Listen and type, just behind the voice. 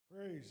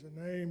Praise the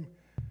name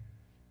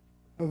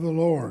of the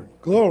Lord.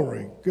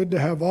 Glory. Good to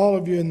have all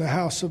of you in the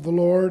house of the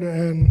Lord.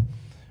 And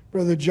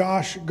Brother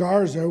Josh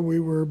Garza, we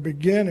were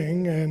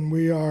beginning, and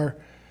we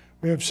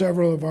have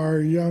several of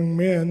our young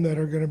men that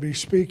are going to be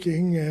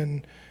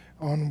speaking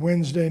on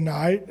Wednesday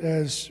night,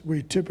 as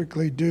we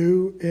typically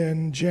do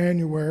in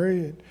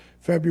January,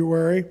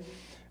 February.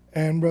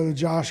 And Brother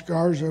Josh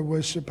Garza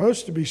was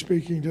supposed to be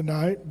speaking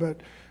tonight, but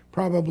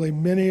probably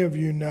many of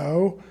you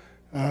know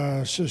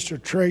Sister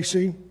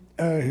Tracy,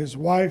 his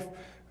wife,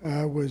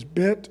 was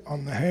bit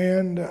on the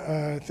hand,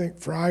 I think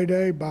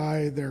Friday,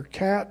 by their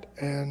cat,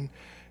 and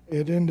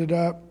it ended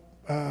up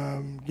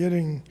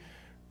getting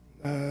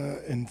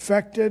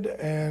infected,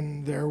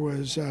 and there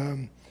was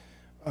a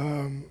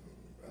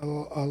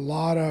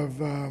lot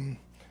of a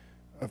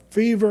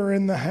fever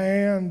in the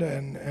hand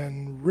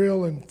and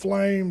real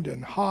inflamed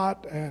and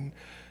hot, and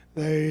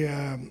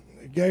they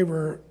gave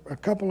her a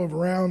couple of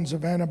rounds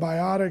of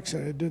antibiotics,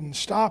 and it didn't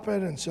stop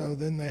it, and so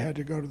then they had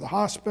to go to the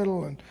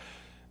hospital, and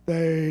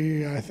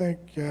I think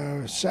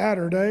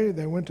Saturday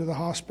they went to the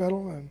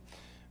hospital,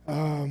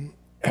 and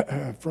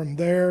from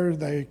there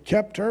they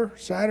kept her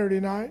Saturday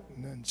night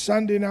and then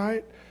Sunday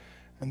night,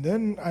 and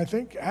then I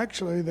think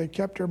actually they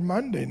kept her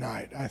Monday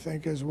night, I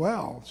think, as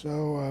well.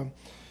 So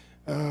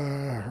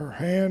her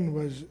hand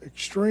was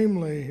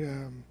extremely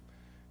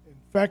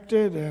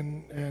infected,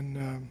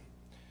 and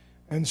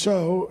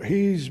so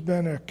he's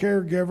been a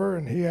caregiver,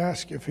 and he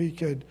asked if he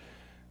could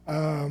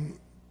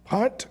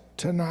punt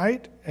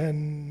tonight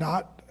and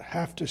not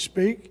have to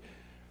speak,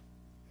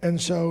 and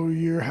so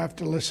you have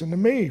to listen to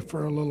me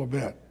for a little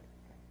bit.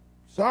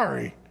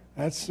 Sorry,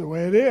 that's the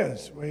way it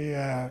is.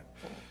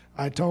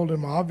 I told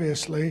him,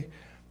 obviously,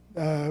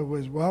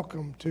 was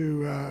welcome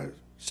to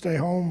stay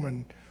home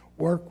and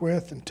work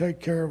with and take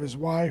care of his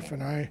wife,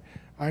 and I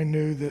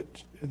knew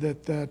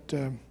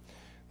that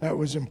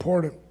was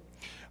important.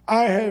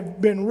 I have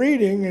been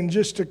reading, and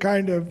just to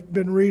kind of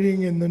been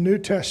reading in the New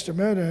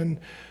Testament, and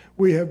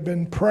we have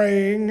been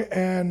praying,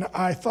 and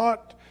I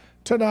thought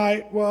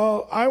tonight,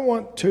 well, I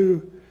want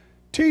to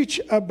teach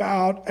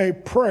about a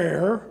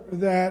prayer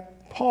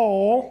that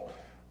Paul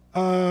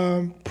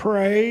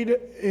prayed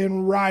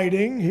in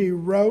writing. He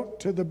wrote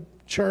to the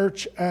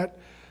church at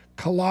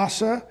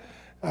Colossae,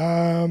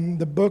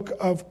 the book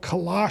of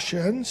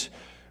Colossians.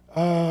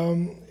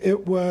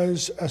 It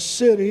was a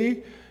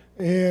city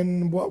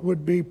in what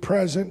would be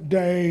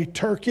present-day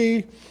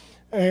Turkey,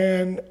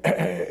 and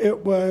it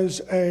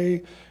was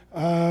a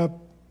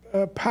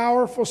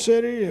powerful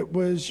city. It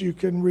was, you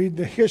can read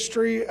the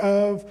history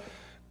of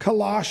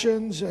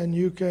Colossians, and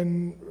you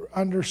can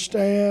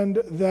understand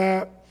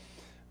that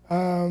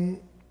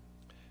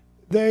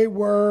they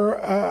were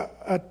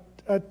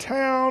a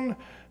town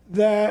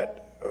that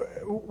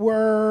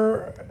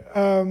were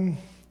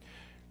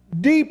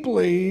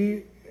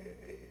deeply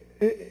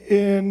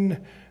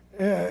in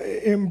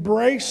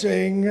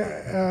embracing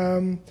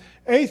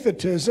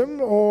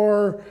atheism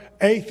or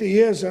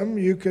atheism.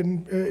 You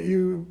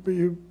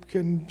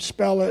can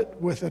spell it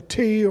with a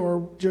T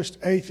or just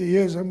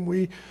atheism,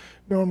 we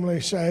normally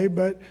say,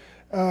 but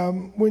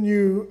when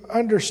you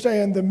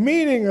understand the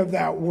meaning of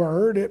that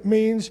word, it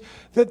means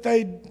that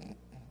they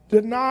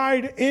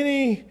denied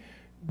any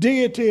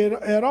deity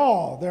at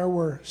all. There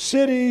were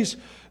cities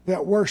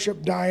that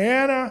worshiped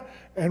Diana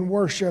and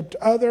worshiped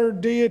other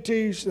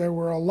deities. There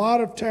were a lot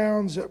of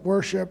towns that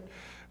worshiped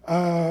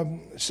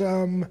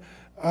some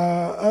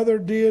other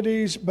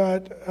deities,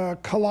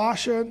 but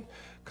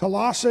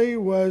Colossae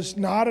was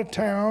not a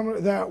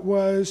town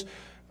that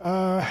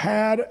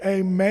had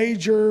a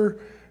major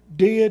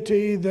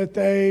deity that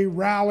they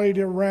rallied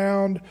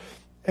around.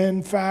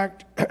 In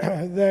fact,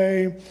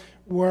 they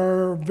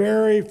were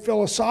very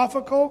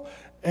philosophical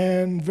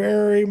and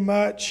very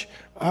much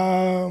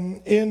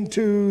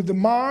into the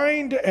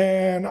mind,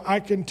 and I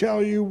can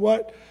tell you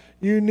what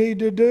you need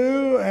to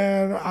do,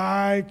 and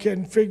I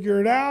can figure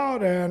it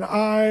out, and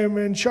I'm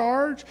in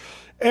charge.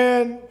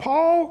 And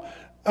Paul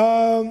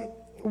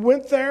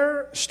went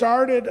there,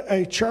 started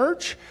a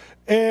church,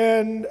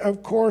 and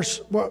of course,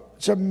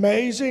 what's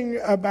amazing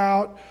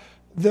about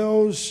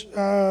those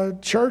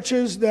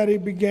churches that he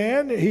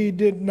began, he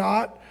did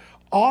not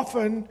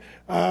often,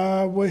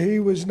 he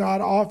was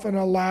not often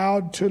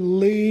allowed to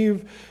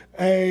leave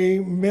a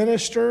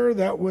minister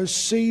that was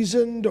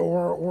seasoned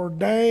or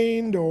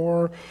ordained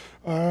or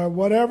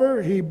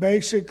whatever. He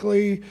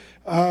basically,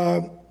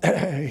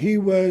 he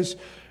was,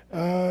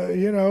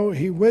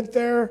 he went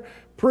there,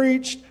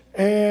 preached,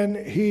 and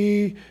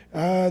he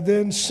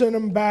then sent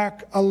him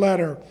back a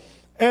letter.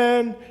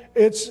 And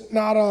it's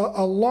not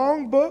a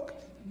long book,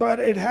 but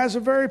it has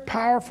a very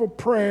powerful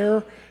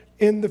prayer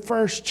in the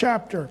first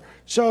chapter.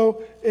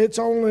 So it's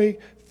only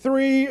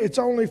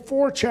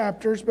 4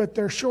 chapters, but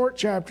they're short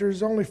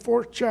chapters, only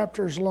 4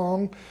 chapters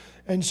long.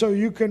 And so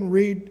you can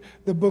read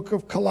the book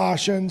of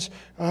Colossians,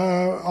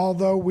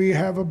 although we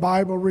have a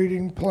Bible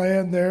reading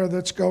plan there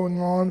that's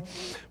going on.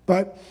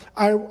 But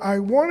I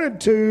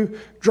wanted to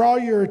draw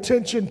your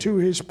attention to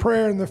his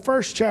prayer in the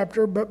first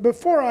chapter. But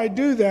before I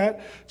do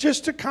that,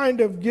 just to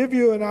kind of give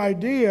you an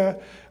idea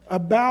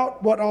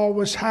about what all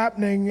was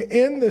happening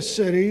in the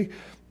city,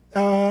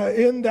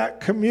 in that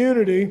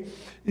community.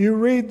 You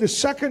read the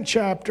 2nd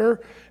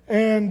chapter,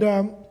 and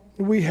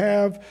we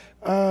have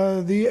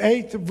the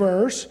 8th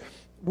verse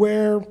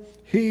where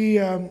he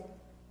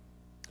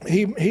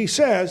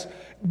says,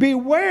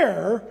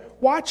 "Beware,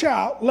 watch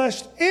out,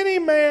 lest any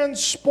man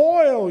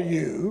spoil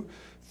you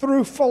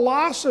through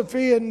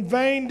philosophy and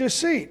vain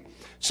deceit."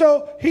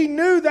 So he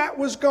knew that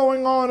was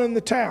going on in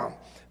the town.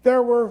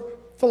 There were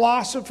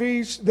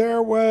philosophies,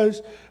 there were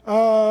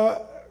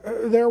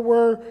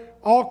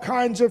all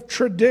kinds of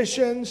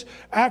traditions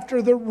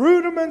after the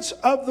rudiments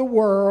of the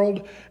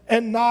world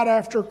and not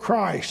after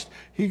Christ.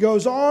 He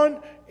goes on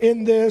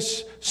in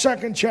this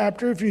 2nd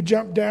chapter, if you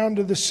jump down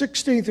to the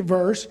 16th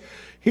verse,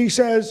 he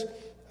says,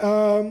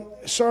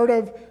 sort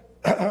of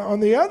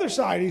on the other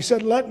side, he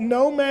said, "Let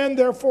no man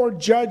therefore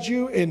judge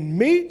you in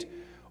meat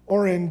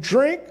or in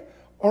drink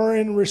or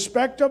in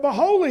respect of a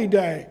holy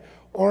day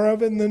or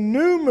of in the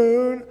new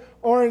moon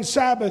or in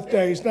Sabbath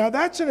days." Now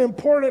that's an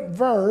important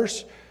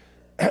verse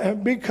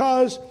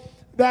because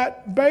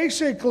that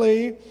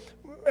basically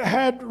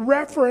had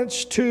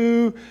reference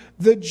to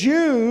the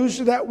Jews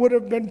that would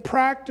have been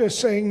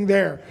practicing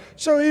there.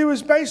 So he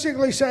was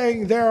basically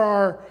saying there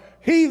are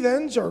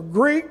heathens or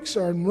Greeks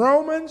or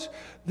Romans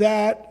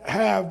that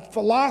have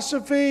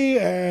philosophy,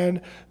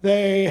 and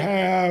they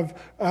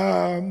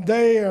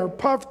are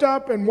puffed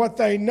up in what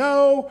they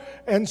know,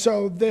 and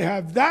so they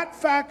have that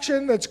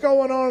faction that's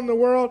going on in the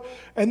world.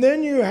 And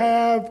then you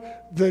have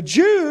the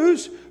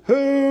Jews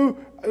who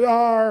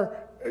are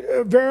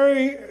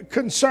very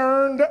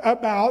concerned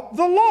about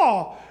the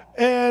law.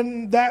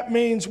 And that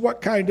means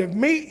what kind of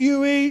meat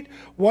you eat,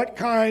 what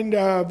kind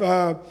of,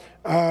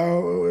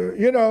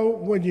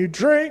 when you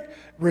drink,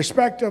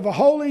 respect of a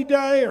holy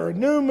day or a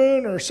new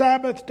moon or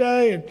Sabbath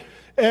day.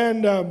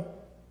 And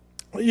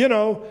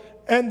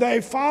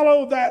they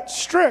follow that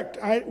strict.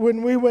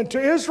 When we went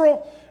to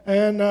Israel,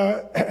 and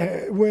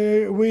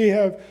we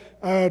have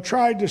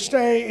tried to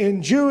stay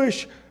in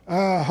Jewish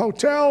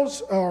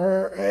hotels,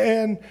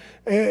 and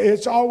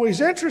it's always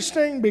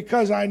interesting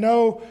because I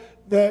know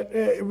that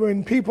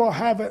when people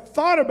haven't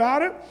thought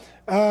about it,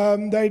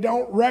 they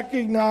don't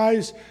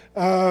recognize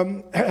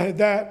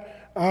that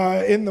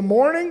in the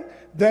morning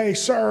they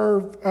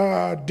serve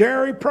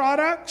dairy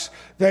products,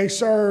 they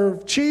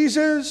serve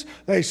cheeses,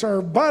 they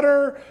serve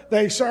butter,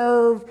 they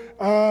serve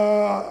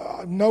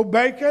no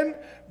bacon,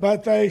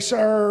 but they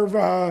serve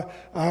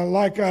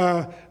like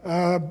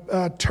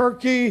a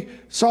turkey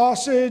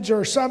sausage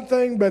or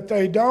something, but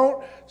they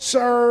don't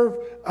serve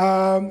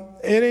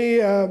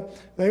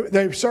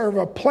they serve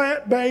a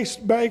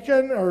plant-based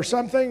bacon or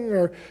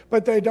something,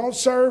 but they don't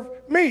serve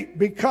meat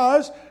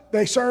because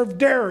they serve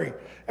dairy.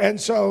 And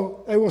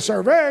so they will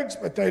serve eggs,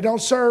 but they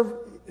don't serve,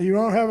 you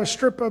don't have a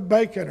strip of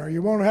bacon, or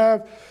you won't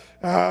have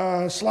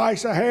a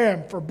slice of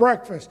ham for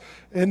breakfast.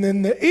 And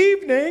in the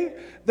evening,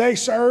 they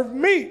serve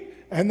meat.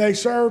 And they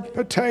serve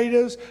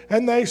potatoes,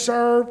 and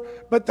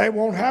but they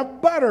won't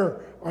have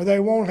butter, or they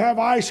won't have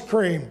ice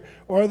cream,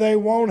 or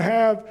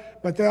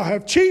but they'll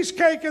have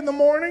cheesecake in the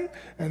morning,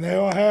 and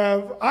they'll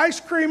have ice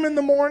cream in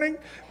the morning,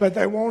 but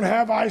they won't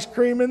have ice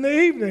cream in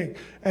the evening.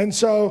 And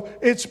so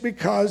it's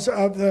because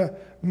of the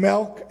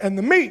milk and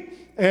the meat.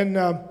 And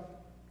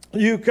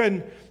you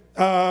can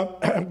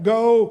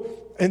go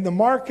in the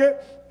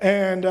market,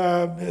 and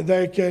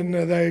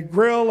they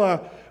grill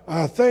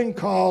a thing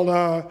called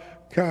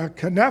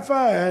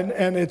Knefa,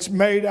 and it's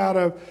made out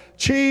of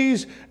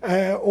cheese,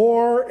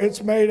 or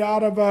it's made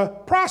out of a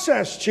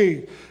processed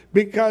cheese,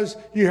 because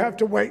you have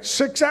to wait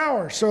 6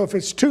 hours. So if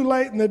it's too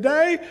late in the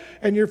day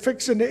and you're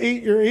fixing to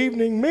eat your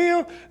evening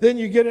meal, then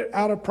you get it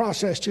out of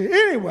processed cheese.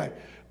 Anyway,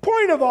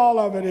 point of all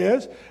of it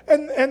is,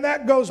 and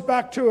that goes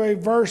back to a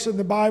verse in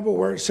the Bible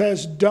where it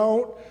says,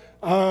 don't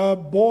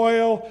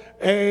boil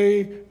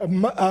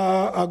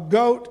a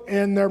goat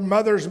in their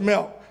mother's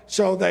milk.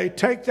 So they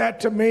take that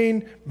to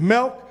mean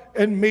milk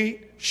and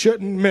meat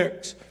shouldn't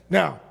mix.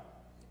 Now,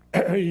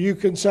 you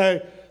can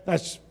say,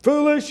 that's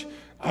foolish.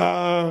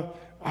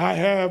 I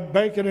have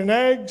bacon and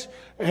eggs,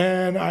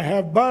 and I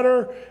have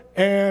butter.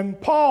 And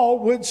Paul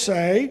would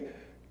say,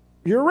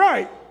 you're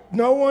right.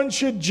 No one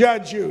should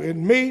judge you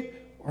in meat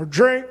or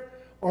drink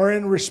or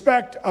in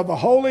respect of a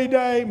holy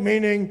day,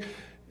 meaning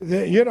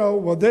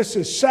that, this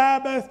is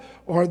Sabbath,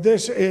 or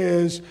this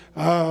is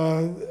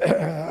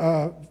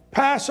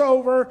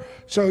Passover,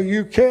 so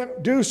you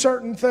can't do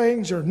certain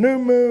things, or new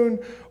moon,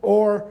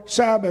 or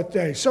Sabbath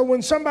day. So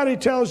when somebody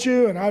tells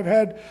you, and I've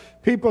had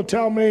people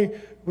tell me,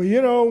 well,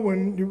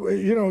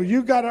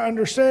 you got to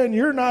understand,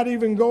 you're not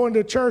even going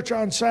to church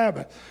on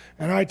Sabbath.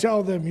 And I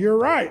tell them, you're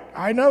right,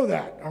 I know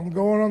that. I'm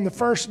going on the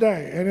first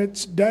day, and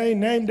it's a day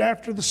named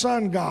after the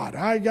sun god.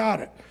 I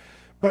got it.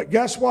 But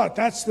guess what?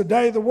 That's the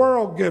day the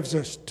world gives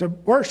us to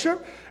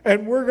worship,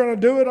 and we're going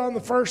to do it on the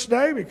first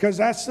day because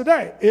that's the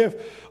day. If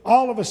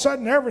all of a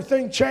sudden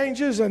everything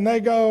changes and they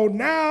go,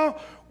 now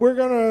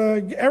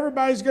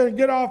everybody's going to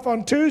get off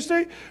on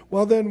Tuesday,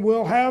 well, then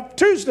we'll have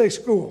Tuesday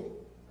school.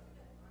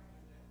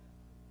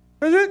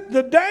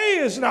 The day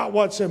is not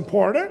what's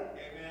important.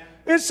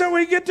 It's so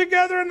we get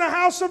together in the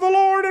house of the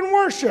Lord and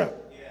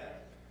worship.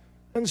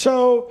 And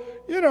so,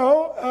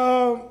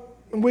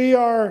 we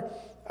are,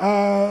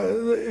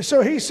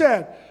 so he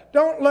said,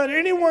 don't let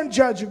anyone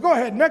judge you. Go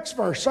ahead, next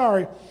verse,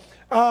 sorry.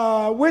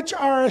 Which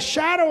are a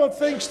shadow of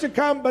things to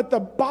come, but the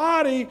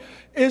body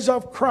is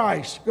of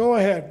Christ. Go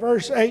ahead,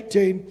 verse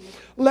 18.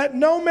 Let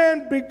no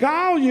man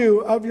beguile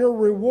you of your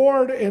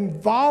reward in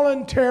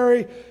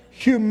voluntary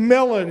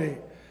humility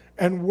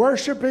and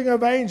worshiping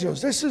of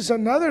angels. This is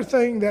another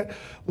thing that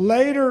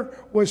later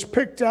was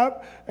picked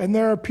up, and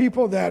there are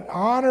people that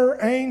honor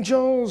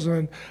angels,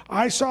 and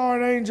I saw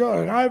an angel,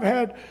 and I've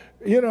had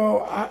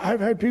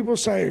people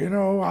say,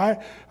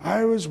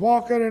 I was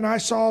walking and I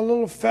saw a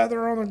little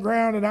feather on the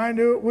ground and I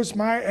knew it was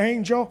my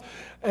angel.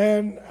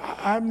 And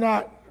I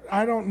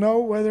don't know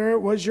whether it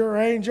was your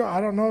angel.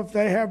 I don't know if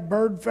they have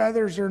bird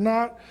feathers or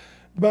not.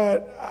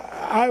 But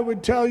I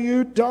would tell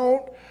you,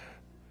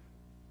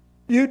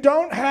 you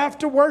don't have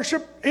to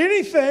worship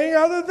anything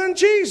other than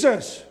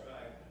Jesus.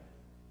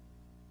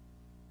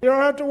 You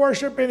don't have to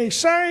worship any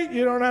saint.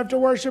 You don't have to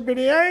worship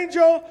any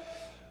angel.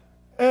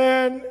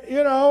 And,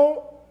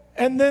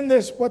 and then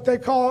this, what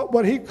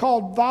he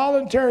called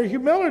voluntary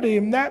humility,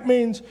 and that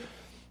means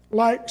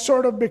like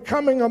sort of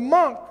becoming a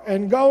monk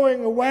and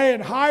going away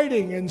and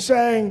hiding and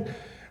saying,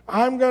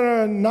 I'm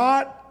going to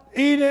not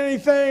eat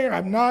anything,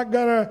 I'm not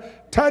going to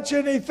touch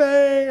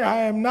anything,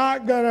 I'm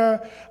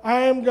going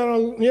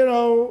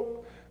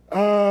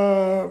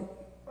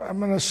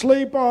to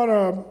sleep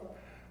on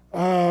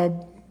a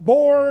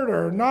board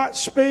or not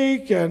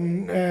speak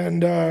and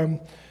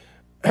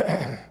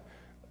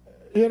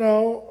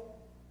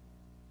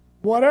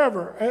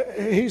whatever.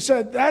 He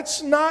said,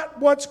 that's not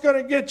what's going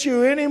to get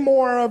you any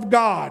more of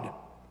God.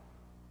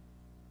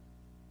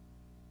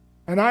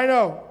 And I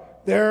know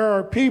there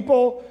are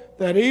people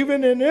that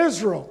even in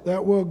Israel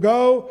that will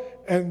go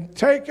and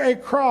take a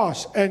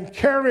cross and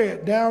carry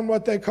it down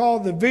what they call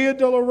the Via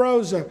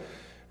Dolorosa.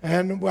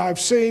 And I've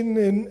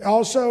seen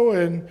also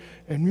in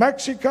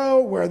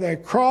Mexico where they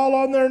crawl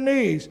on their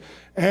knees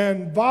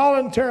and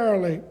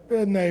voluntarily,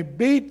 and they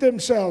beat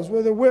themselves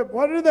with a whip.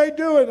 What are they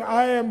doing?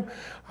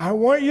 I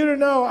want you to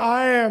know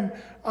I am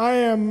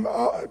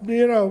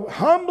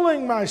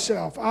humbling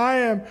myself. I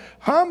am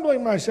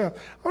humbling myself.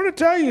 I want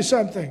to tell you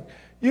something.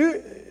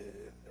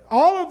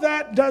 All of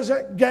that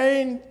doesn't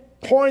gain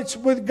points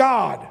with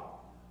God.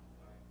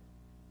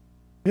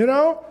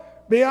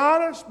 Be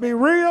honest, be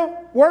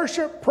real,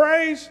 worship,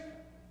 praise,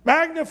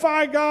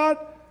 magnify God.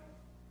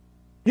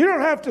 You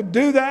don't have to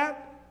do that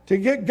to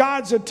get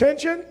God's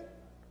attention.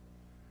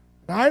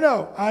 I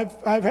know,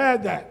 I've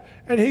had that.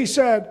 And he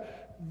said,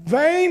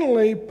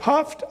 vainly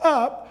puffed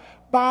up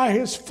by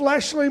his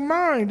fleshly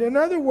mind. In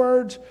other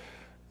words,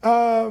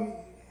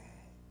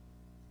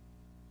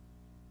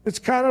 it's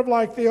kind of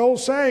like the old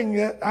saying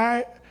that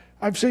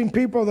I've seen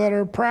people that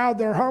are proud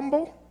they're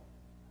humble.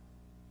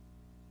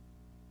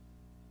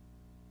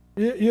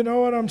 You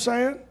know what I'm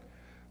saying?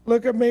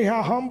 Look at me,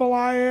 how humble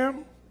I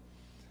am.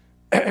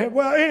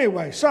 Well,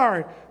 anyway,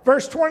 sorry.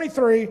 Verse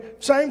 23,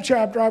 same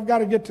chapter, I've got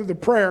to get to the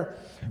prayer.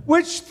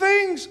 Which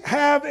things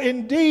have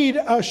indeed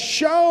a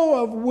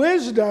show of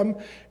wisdom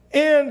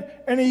and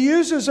he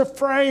uses a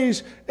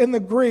phrase in the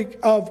Greek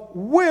of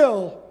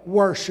will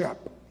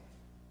worship.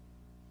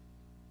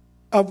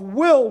 Of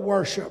will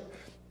worship.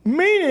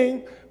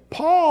 Meaning,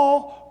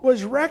 Paul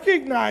was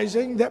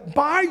recognizing that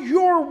by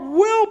your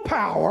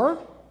willpower,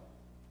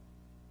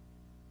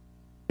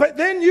 but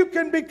then you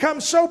can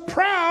become so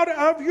proud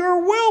of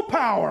your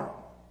willpower.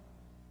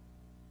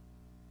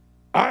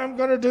 I'm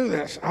going to do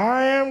this.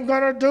 I am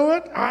going to do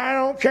it. I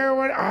don't care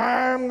what.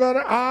 I'm going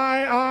to,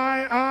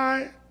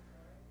 I.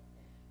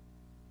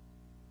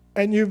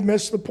 And you've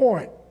missed the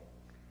point.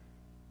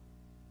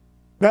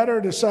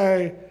 Better to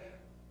say,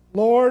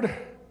 Lord,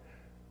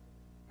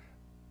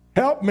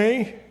 help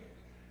me.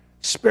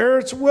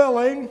 Spirit's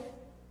willing.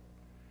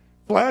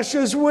 Flesh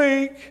is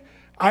weak.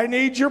 I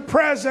need your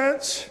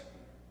presence.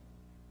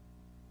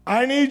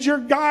 I need your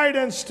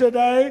guidance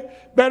today.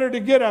 Better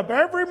to get up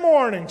every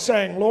morning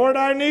saying, Lord,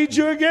 I need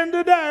you again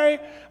today.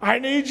 I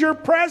need your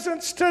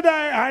presence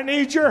today. I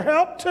need your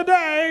help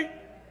today.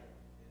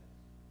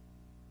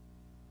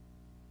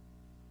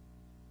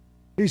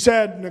 He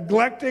said,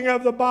 neglecting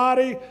of the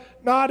body,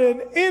 not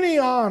in any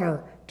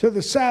honor to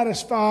the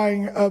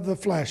satisfying of the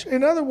flesh.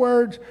 In other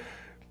words,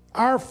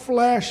 our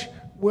flesh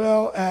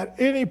will at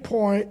any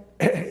point,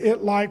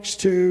 it likes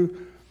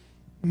to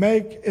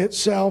make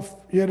itself,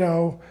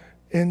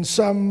 in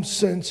some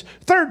sense.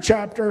 Third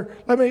chapter,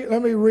 let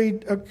me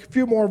read a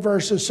few more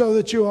verses so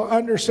that you will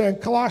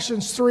understand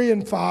Colossians 3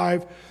 and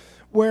 5,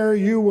 where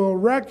you will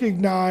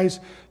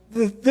recognize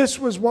that this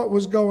was what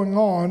was going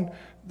on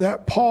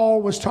that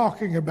Paul was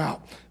talking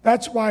about.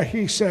 That's why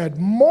he said,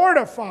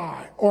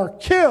 mortify or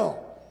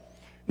kill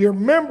your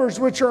members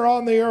which are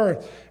on the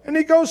earth. And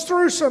he goes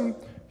through some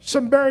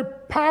some very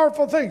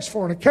powerful things: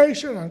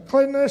 fornication,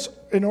 uncleanness,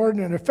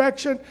 inordinate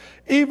affection,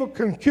 evil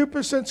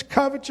concupiscence,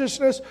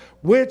 covetousness,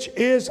 which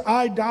is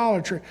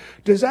idolatry.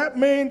 Does that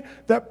mean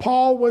that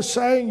Paul was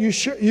saying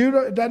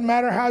it doesn't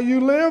matter how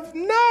you live?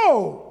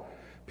 No.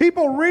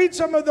 People read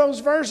some of those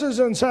verses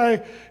and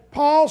say,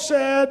 Paul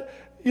said,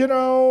 you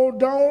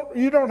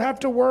don't have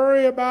to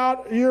worry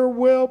about your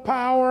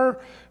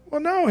willpower.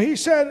 Well, no, he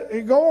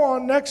said, go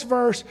on, next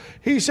verse,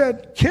 he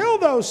said, kill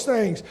those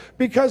things,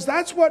 because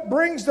that's what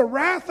brings the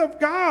wrath of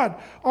God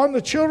on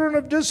the children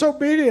of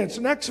disobedience.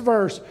 Next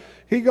verse,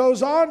 he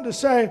goes on to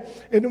say,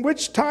 in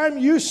which time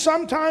you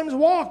sometimes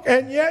walk,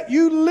 and yet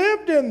you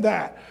lived in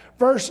that.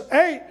 Verse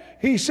 8,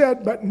 he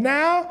said, but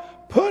now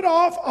put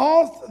off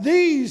all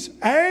these: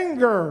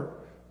 anger,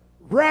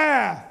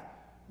 wrath,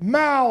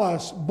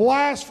 malice,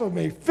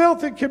 blasphemy,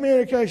 filthy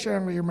communication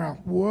out of your mouth.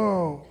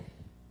 Whoa.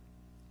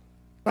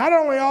 Not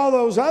only all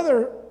those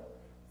other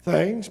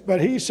things,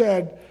 but he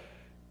said,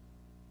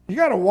 you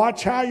got to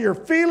watch how you're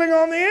feeling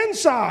on the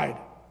inside.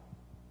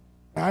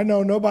 I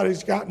know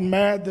nobody's gotten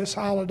mad this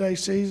holiday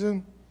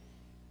season.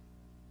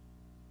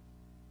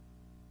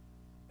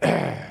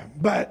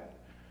 But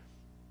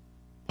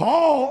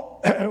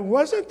Paul, it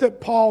wasn't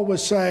that Paul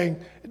was saying,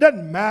 it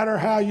doesn't matter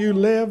how you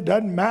live,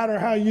 doesn't matter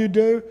how you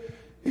do.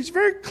 He's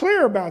very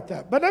clear about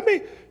that. But let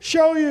me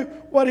show you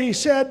what he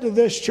said to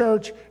this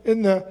church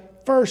in the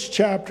first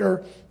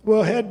chapter.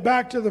 We'll head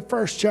back to the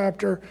first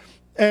chapter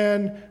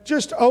and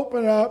just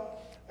open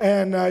up,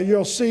 and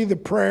you'll see the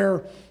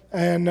prayer.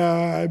 And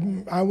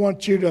I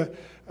want you to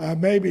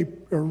maybe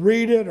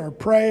read it or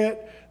pray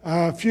it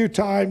a few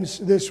times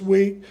this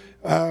week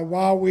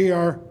while we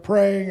are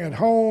praying at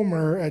home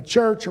or at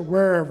church or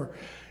wherever.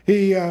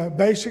 He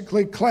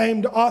basically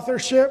claimed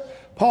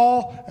authorship.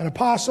 Paul, an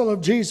apostle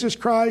of Jesus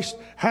Christ,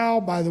 how?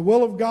 By the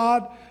will of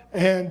God,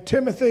 and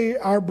Timothy,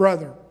 our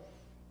brother.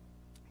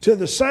 To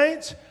the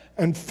saints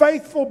and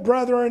faithful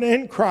brethren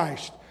in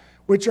Christ,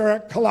 which are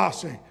at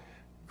Colossae,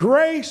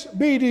 grace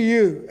be to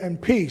you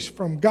and peace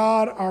from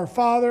God our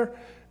Father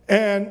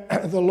and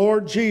the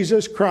Lord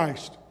Jesus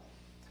Christ.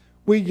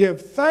 We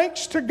give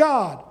thanks to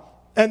God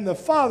and the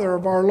Father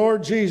of our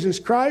Lord Jesus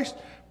Christ,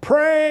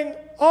 praying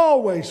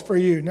always for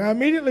you. Now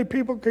immediately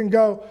people can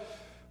go,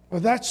 well,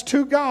 that's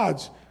two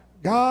gods,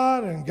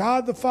 God and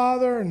God the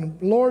Father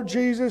and Lord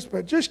Jesus.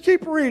 But just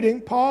keep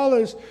reading. Paul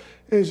is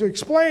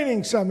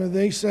explaining some of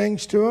these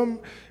things to them.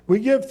 We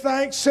give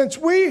thanks since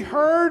we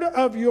heard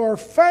of your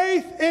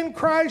faith in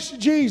Christ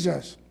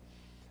Jesus.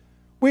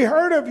 We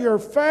heard of your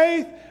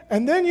faith,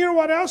 and then you know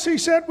what else he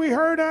said we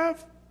heard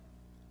of?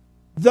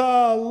 The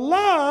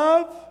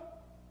love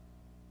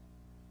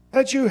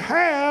that you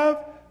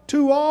have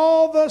to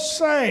all the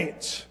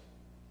saints.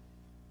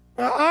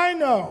 Now I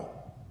know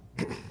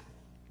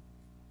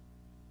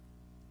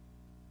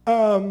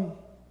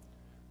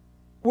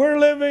we're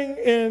living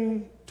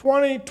in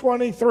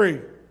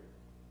 2023.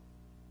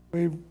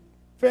 We've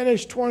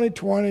finished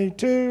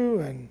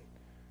 2022, and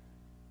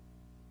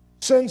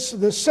since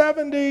the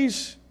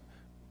 70s,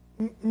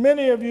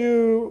 many of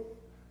you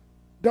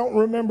don't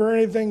remember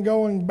anything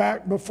going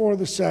back before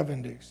the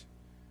 70s.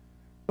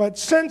 But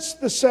since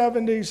the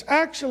 70s,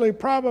 actually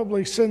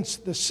probably since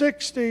the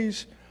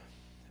 60s,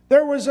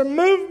 there was a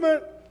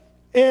movement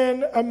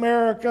in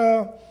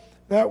America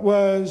that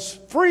was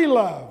free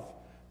love,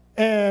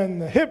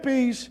 and the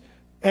hippies,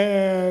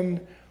 and,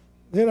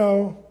 you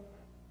know,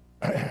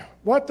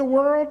 what the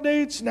world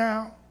needs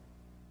now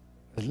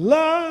is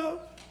love,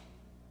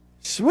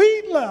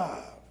 sweet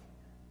love.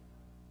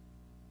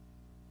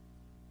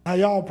 Now,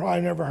 y'all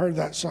probably never heard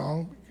that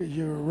song because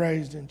you were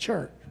raised in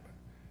church.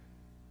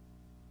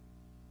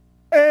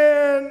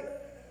 And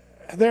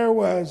there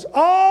was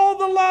all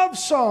the love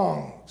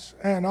songs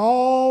and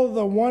all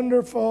the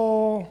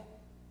wonderful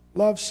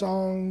love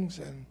songs.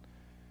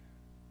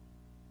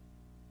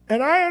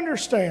 And I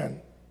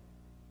understand.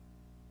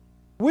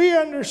 We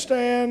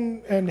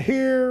understand and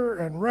hear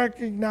and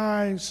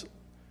recognize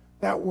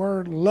that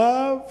word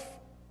love.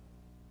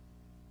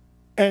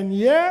 And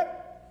yet,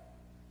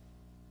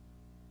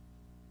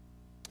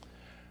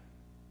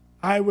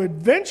 I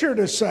would venture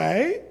to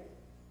say,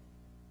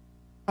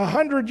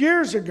 100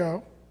 years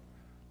ago,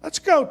 let's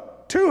go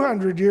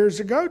 200 years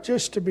ago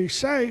just to be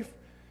safe,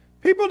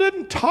 people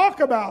didn't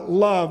talk about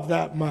love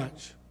that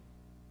much.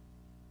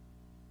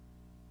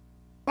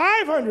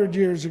 500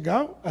 years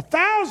ago,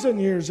 1,000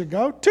 years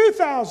ago,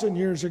 2,000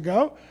 years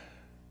ago,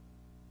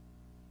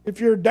 if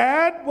your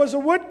dad was a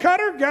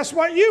woodcutter, guess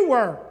what you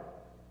were?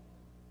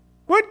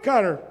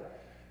 Woodcutter.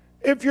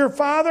 If your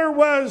father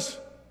was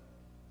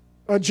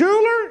a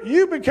jeweler,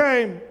 you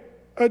became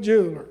a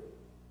jeweler.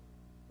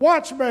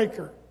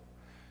 Watchmaker.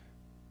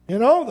 You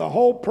know, the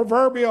whole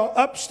proverbial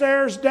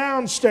upstairs,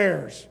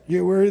 downstairs.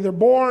 You were either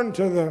born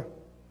to the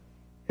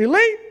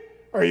elite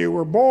or you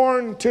were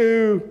born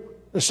to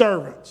the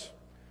servants.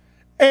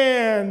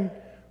 And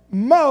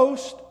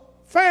most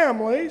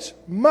families,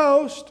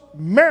 most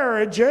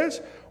marriages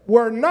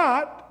were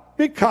not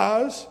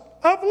because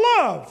of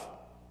love.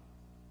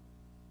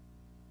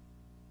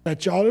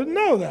 Bet y'all didn't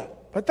know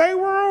that. But they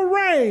were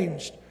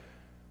arranged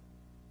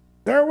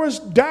There was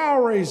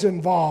dowries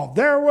involved.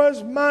 There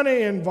was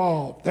money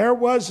involved. There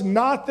was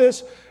not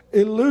this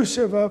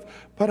elusive of,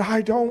 but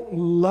I don't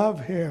love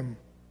him.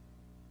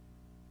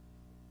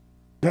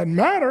 Doesn't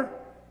matter.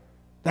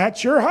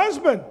 That's your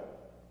husband.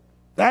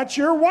 That's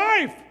your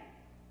wife.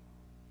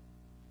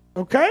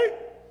 Okay?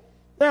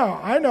 Now,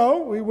 I know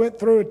we went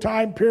through a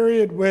time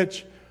period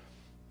which,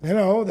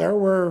 there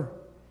were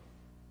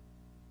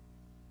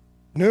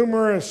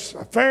numerous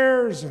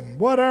affairs and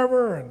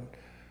whatever, and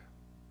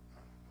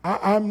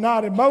I'm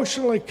not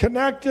emotionally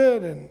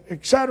connected, and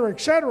et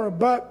cetera,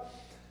 but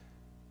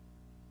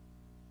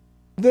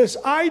this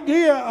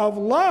idea of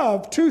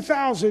love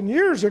 2,000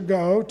 years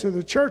ago to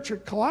the church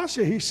at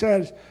Colossae, he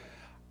says,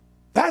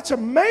 that's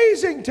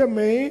amazing to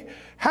me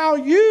how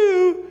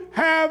you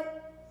have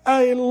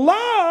a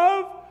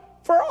love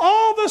for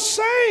all the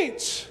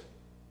saints.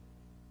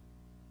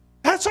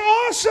 That's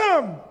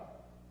awesome.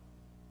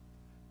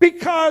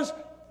 Because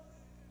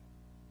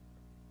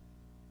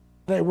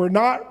it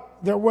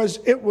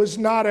was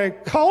not a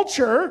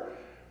culture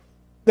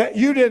that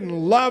you didn't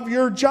love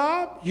your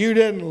job, you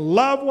didn't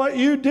love what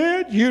you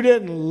did, you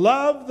didn't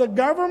love the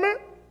government.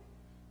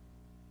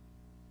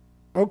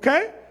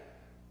 Okay?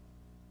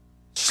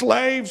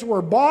 Slaves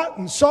were bought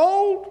and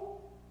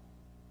sold.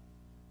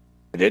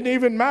 It didn't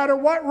even matter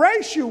what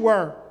race you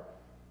were.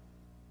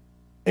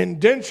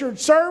 Indentured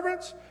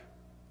servants,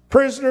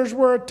 prisoners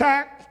were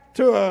attacked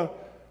to a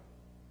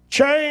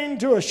chain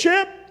to a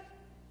ship.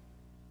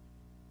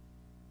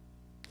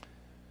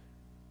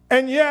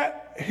 And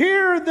yet,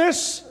 here,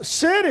 this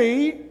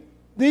city,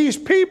 these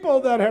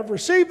people that have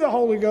received the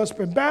Holy Ghost,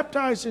 been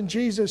baptized in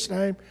Jesus'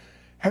 name,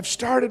 have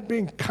started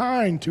being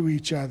kind to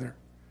each other.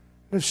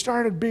 Have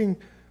started being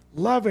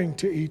loving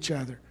to each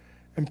other.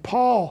 And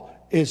Paul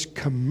is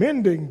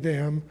commending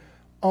them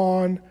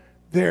on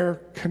their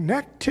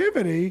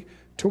connectivity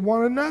to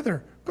one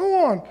another.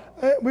 Go on,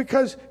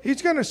 because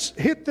he's going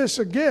to hit this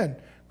again.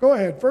 Go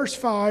ahead, verse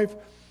 5.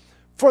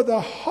 For the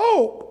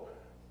hope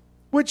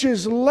which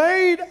is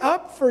laid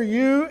up for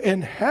you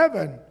in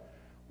heaven.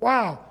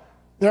 Wow.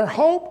 Their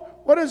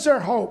hope, what is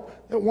their hope?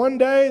 That one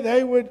day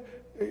they would,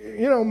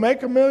 make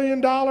 $1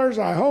 million.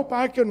 I hope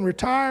I can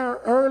retire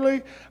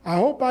early. I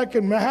hope I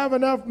can have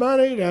enough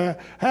money to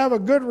have a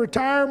good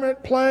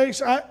retirement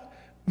place.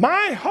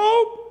 My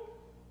hope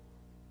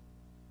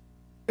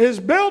is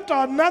built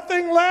on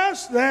nothing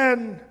less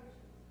than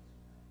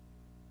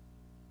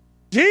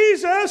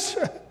Jesus.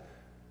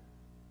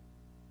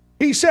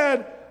 He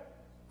said,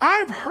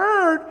 I've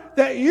heard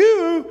that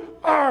you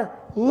are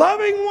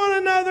loving one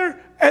another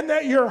and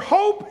that your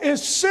hope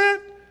is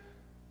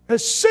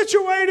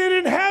situated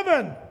in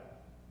heaven.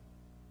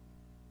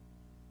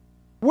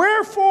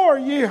 Wherefore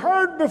ye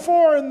heard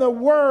before in the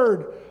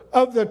word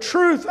of the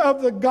truth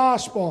of the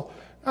gospel.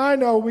 I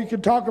know we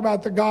could talk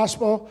about the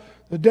gospel,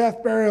 the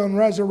death, burial, and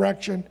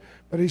resurrection,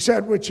 but he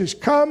said, which is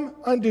come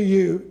unto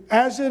you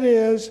as it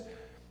is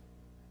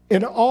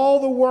in all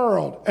the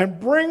world, and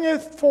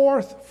bringeth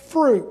forth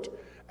fruit,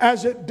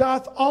 as it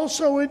doth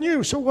also in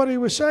you. So what he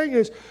was saying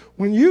is,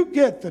 when you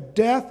get the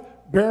death,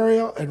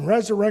 burial, and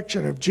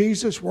resurrection of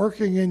Jesus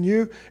working in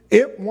you,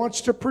 it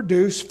wants to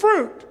produce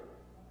fruit.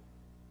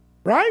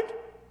 Right?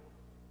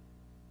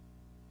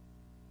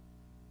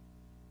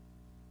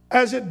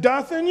 As it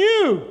doth in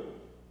you.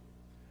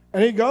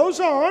 And he goes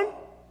on,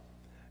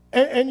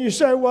 and you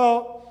say,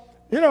 well,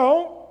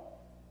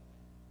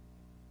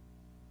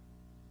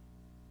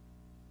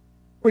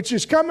 which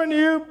is coming to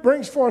you,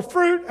 brings forth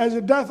fruit, as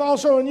it doth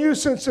also in you,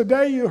 since the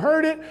day you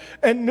heard it,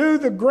 and knew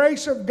the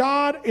grace of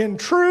God in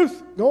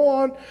truth. Go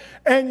on.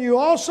 And you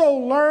also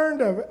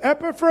learned of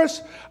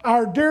Epaphras,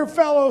 our dear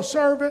fellow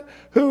servant,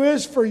 who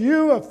is for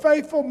you a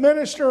faithful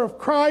minister of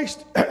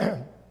Christ,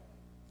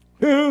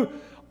 who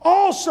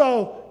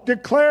also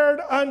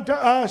declared unto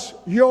us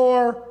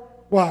your,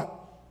 what?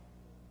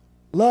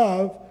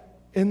 Love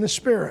in the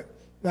Spirit.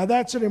 Now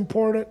that's an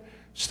important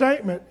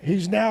statement.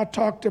 He's now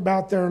talked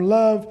about their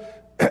love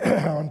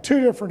on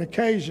two different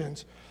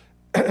occasions.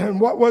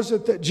 And what was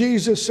it that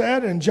Jesus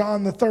said in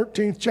John the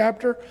 13th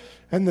chapter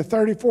and the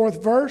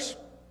 34th verse?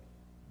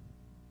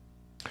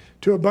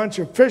 To a bunch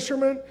of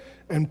fishermen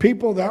and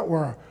people that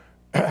were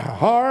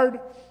hard.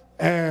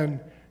 And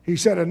he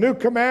said, a new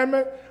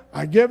commandment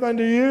I give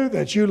unto you,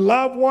 that you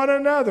love one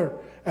another,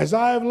 as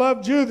I have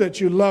loved you,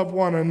 that you love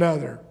one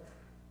another.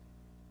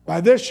 By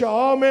this shall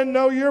all men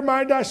know you're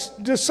my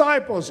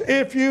disciples,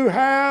 if you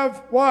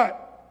have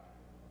what?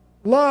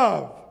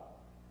 Love.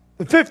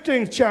 The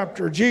 15th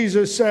chapter,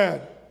 Jesus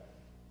said,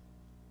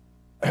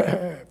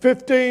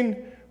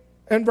 15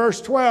 and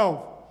verse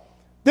 12,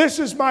 this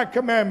is my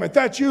commandment,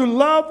 that you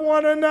love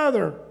one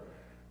another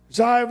as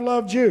I have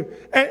loved you.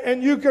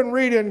 And you can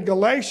read in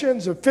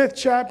Galatians, the 5th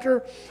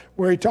chapter,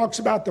 where he talks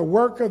about the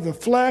work of the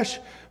flesh,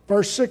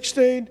 verse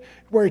 16,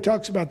 where he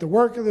talks about the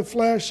work of the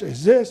flesh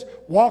is this: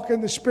 walk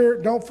in the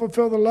Spirit, don't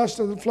fulfill the lust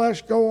of the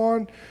flesh. Go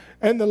on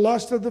and the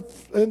lust of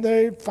and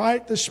they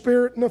fight the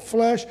spirit and the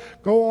flesh.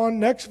 Go on,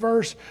 next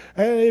verse.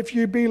 And if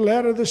you be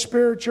led of the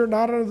Spirit, you're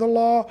not under the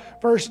law.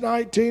 Verse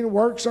 19,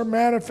 works are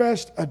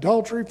manifest: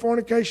 adultery,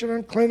 fornication,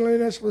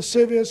 uncleanliness,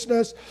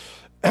 lasciviousness,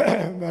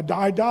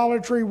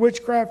 idolatry,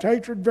 witchcraft,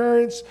 hatred,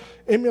 variance,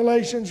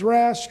 emulations,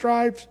 wrath,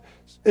 strifes,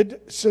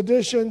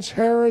 seditions,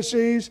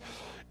 heresies,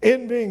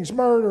 envyings,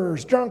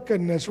 murders,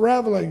 drunkenness,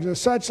 revelings, and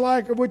such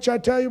like, of which I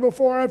tell you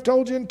before, I've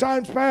told you in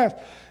times past.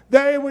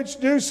 They which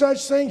do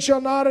such things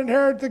shall not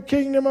inherit the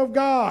kingdom of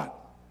God.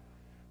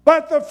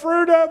 But the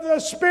fruit of the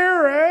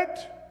Spirit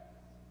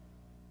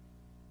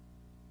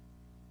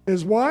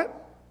is what?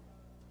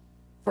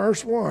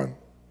 Verse 1.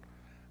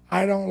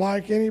 I don't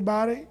like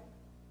anybody.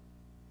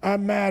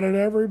 I'm mad at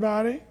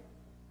everybody.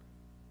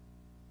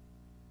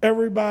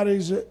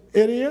 Everybody's an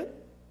idiot.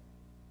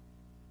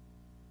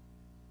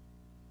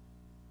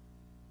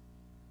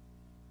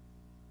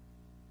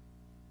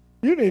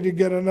 You need to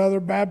get another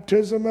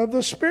baptism of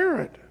the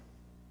Spirit.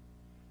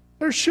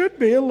 There should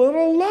be a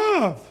little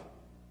love.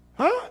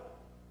 Huh?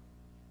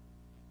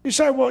 You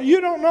say, well, you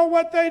don't know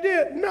what they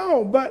did.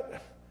 No,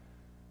 but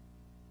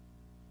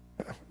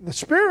the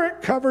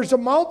Spirit covers a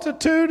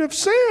multitude of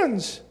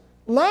sins.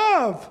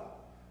 Love.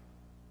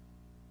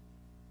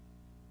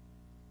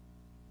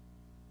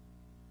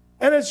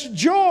 And it's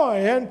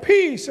joy and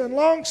peace and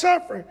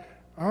long-suffering.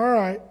 All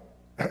right.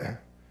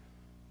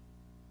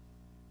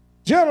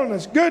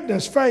 Gentleness,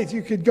 goodness, faith.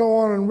 You could go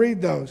on and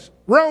read those.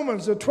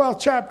 Romans, the 12th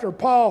chapter,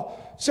 Paul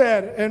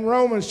said in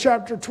Romans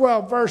chapter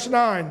 12, verse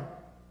 9,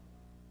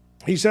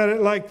 he said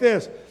it like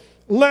this: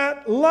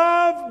 let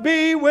love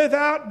be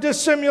without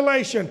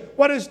dissimulation.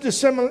 What is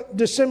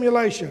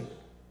dissimulation?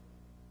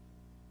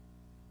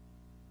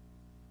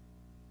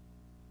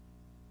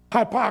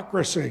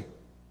 Hypocrisy.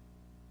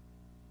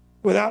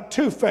 Without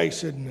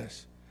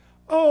two-facedness.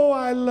 Oh,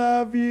 I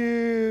love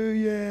you,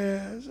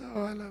 yes.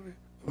 Oh, I love you.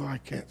 Oh, I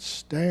can't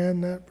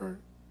stand that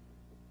person.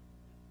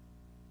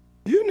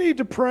 You need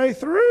to pray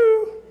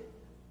through.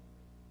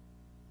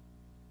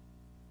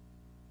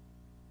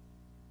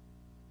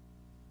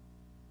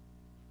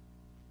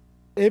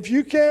 If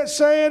you can't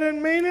say it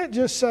and mean it,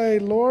 just say,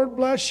 Lord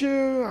bless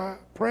you, I'm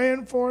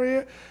praying for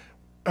you,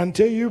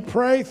 until you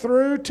pray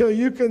through, till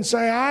you can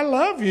say, I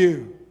love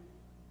you.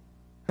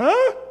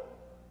 Huh?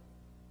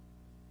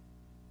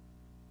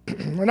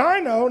 And I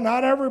know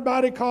not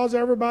everybody calls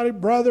everybody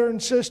brother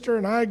and sister,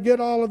 and I get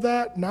all of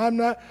that,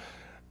 and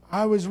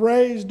I was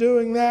raised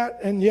doing that,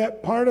 and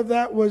yet part of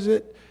that was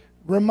it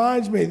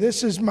reminds me,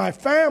 this is my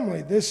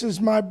family, this is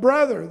my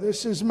brother,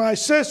 this is my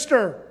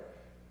sister,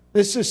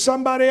 this is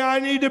somebody I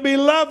need to be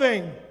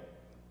loving. You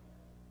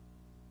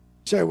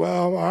say,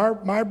 well,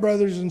 my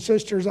brothers and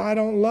sisters, I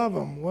don't love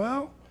them.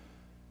 Well,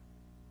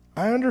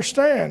 I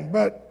understand,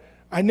 but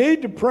I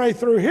need to pray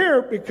through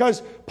here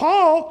because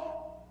Paul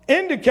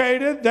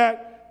indicated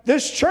that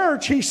this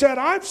church, he said,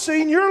 I've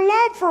seen your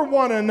love for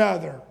one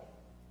another.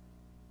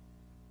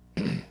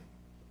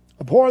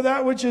 Abhor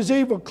that which is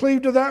evil,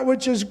 cleave to that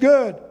which is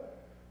good.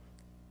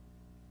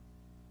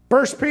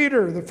 1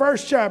 Peter, the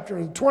 1st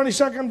chapter, the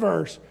 22nd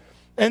verse.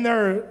 And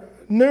there are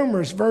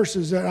numerous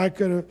verses that I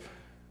could have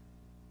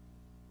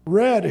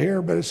read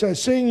here, but it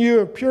says, seeing you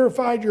have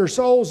purified your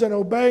souls and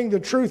obeying the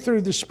truth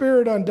through the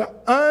Spirit unto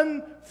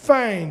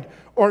unfeigned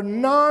or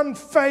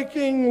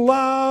non-faking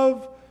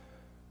love,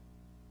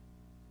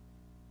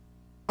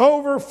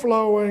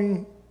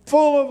 overflowing,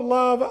 full of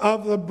love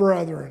of the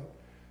brethren.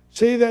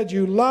 See that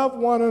you love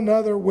one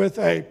another with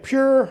a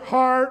pure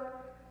heart.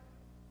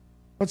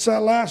 What's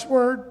that last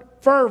word?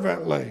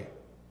 Fervently.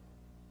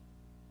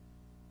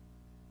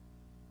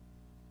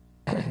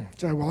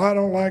 Say, well, I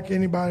don't like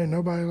anybody.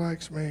 Nobody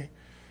likes me.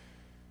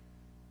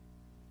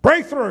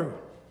 Pray through.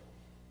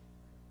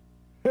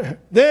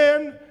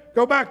 Then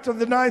go back to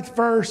the 9th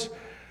verse,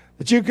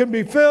 that you can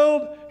be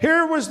filled.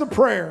 Here was the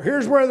prayer.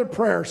 Here's where the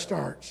prayer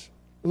starts.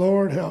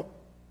 Lord, help.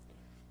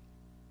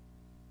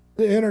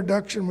 The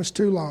introduction was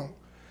too long.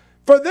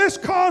 For this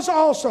cause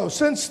also,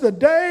 since the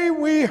day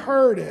we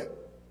heard it,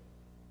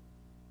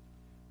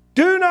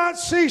 do not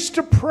cease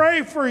to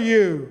pray for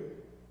you,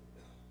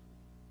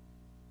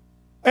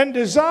 and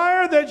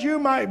desire that you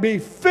might be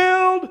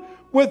filled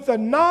with the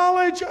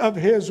knowledge of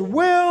His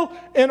will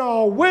in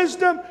all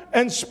wisdom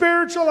and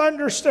spiritual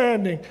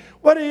understanding.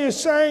 What he is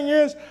saying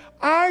is,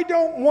 I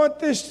don't want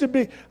this to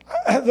be,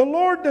 the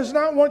Lord does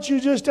not want you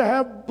just to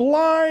have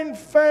blind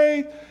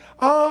faith.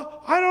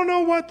 I don't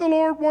know what the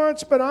Lord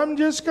wants, but I'm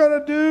just going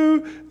to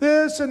do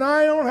this and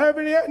I don't have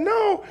any.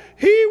 No,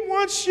 He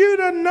wants you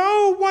to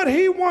know what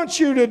He wants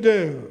you to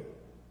do.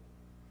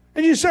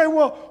 And you say,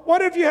 well,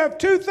 what if you have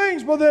two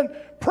things? Well, then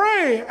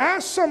pray,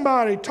 ask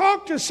somebody,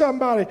 talk to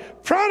somebody,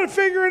 try to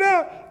figure it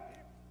out.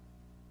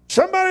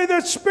 Somebody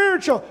that's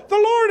spiritual. The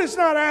Lord is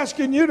not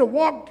asking you to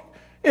walk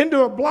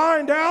into a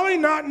blind alley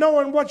not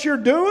knowing what you're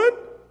doing.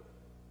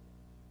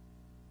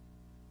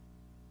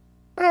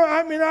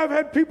 I mean, I've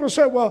had people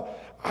say, well,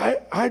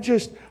 I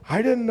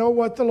didn't know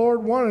what the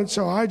Lord wanted,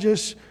 so I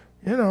just,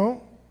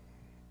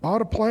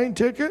 bought a plane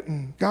ticket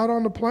and got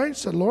on the plane,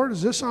 said, Lord,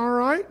 is this all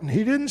right? And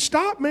He didn't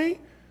stop me.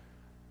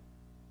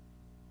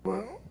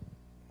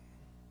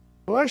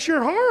 Bless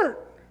your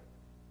heart.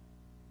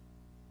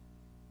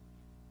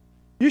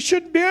 You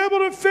should be able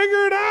to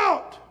figure it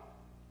out.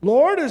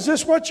 Lord, is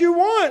this what you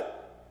want?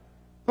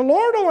 The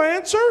Lord will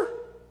answer.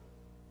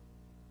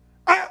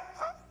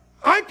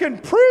 I can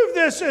prove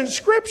this in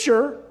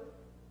Scripture.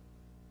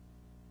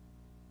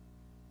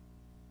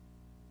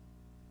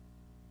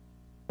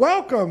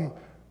 Welcome.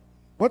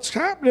 What's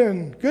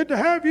happening? Good to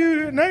have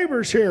you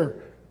neighbors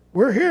here.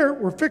 We're here.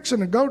 We're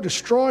fixing to go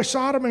destroy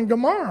Sodom and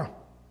Gomorrah.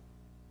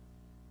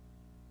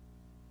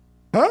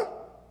 Huh?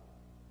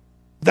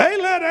 They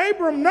let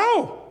Abram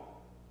know.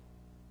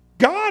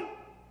 God,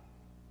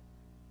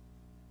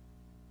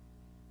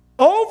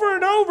 over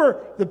and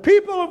over, the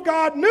people of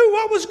God knew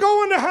what was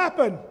going to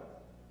happen.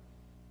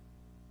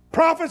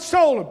 Prophets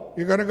told them,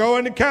 you're going to go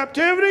into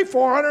captivity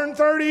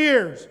 430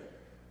 years.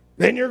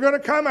 Then you're going to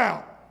come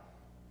out.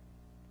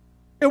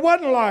 It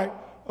wasn't like,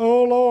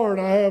 oh Lord,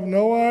 I have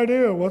no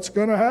idea what's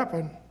going to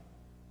happen.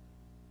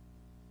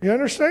 You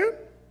understand?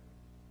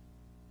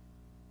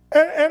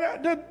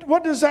 And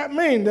what does that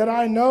mean? That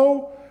I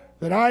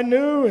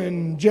knew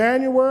in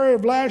January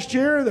of last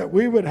year that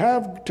we would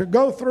have to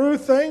go through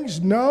things?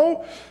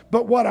 No.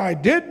 But what I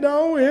did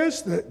know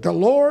is that the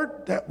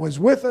Lord that was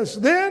with us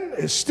then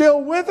is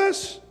still with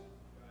us.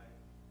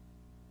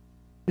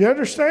 You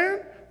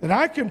understand? That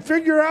I can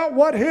figure out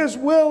what His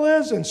will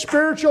is in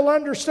spiritual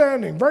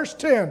understanding. Verse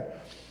 10.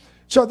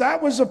 So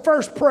that was the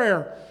first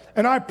prayer.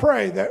 And I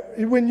pray that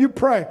when you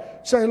pray,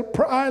 say,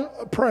 I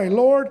pray,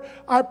 Lord,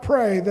 I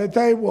pray that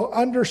they will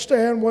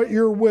understand what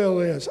your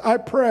will is. I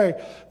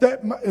pray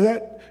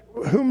that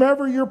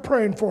whomever you're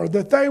praying for,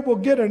 that they will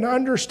get an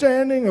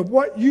understanding of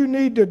what you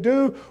need to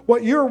do,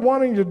 what you're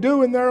wanting to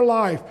do in their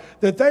life,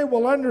 that they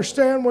will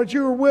understand what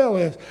your will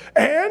is.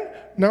 And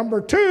number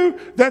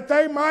 2, that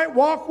they might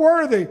walk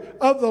worthy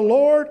of the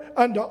Lord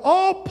unto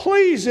all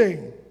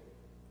pleasing.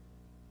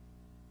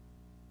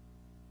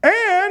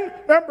 And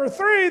number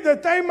 3,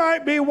 that they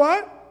might be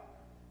what?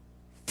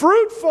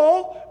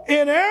 Fruitful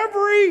in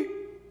every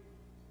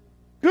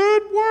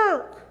good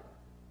work.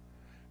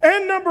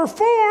 And number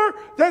 4,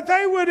 that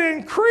they would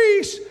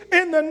increase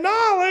in the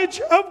knowledge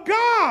of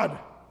God.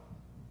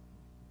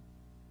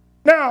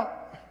 Now,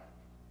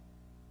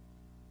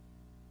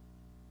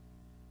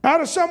 how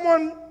does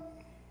someone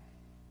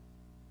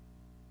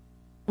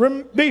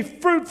be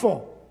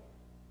fruitful?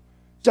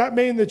 Does that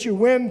mean that you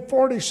win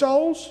 40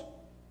 souls?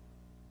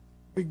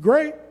 Be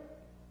great.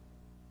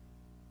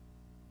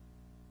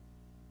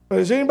 But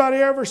has anybody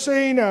ever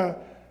seen a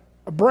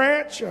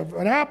branch of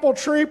an apple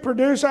tree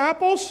produce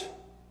apples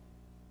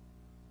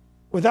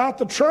without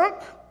the trunk?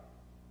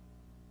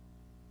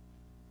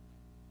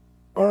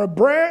 Or a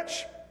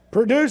branch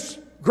produce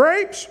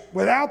grapes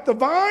without the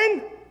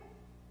vine?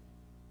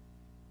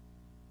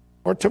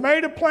 Or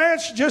tomato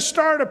plants just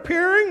start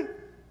appearing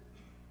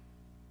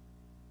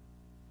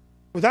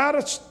without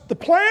the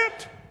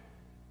plant?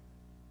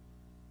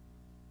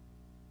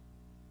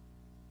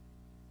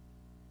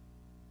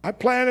 I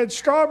planted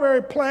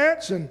strawberry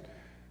plants and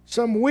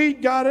some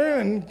weed got in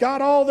and got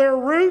all their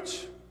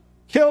roots,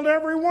 killed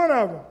every one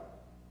of them.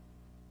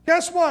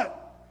 Guess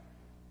what?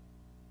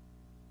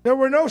 There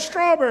were no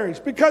strawberries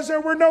because there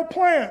were no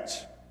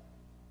plants.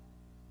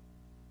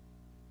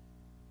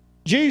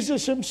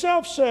 Jesus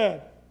himself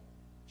said,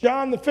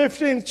 John the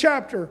 15th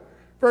chapter,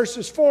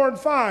 verses 4 and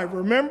 5.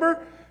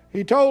 Remember?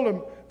 He told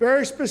them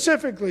very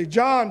specifically,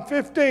 John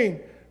 15,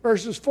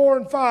 verses 4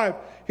 and 5.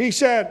 He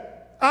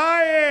said,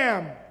 I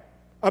am.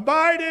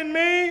 Abide in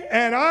me,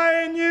 and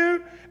I in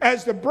you,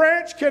 as the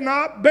branch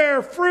cannot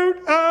bear fruit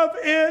of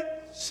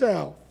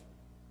itself.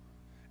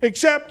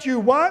 Except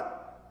you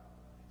what?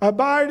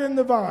 Abide in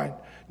the vine.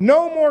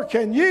 No more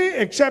can ye,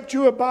 except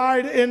you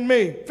abide in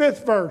me.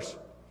 5th verse.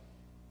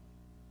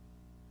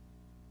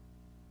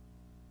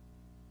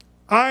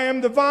 I am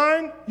the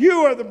vine, you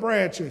are the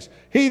branches.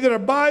 He that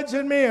abides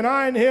in me, and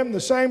I in him, the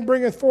same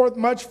bringeth forth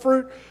much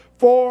fruit,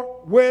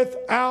 for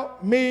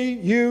without me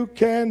you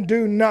can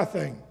do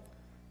nothing.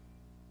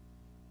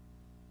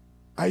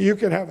 You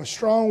can have a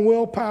strong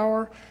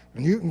willpower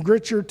and you can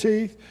grit your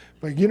teeth,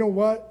 but you know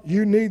what?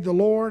 You need the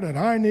Lord and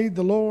I need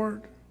the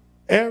Lord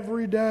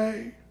every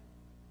day.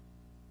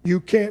 You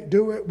can't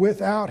do it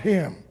without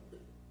Him.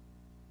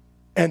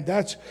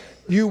 And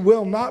you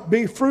will not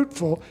be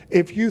fruitful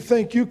if you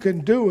think you can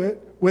do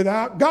it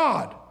without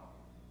God.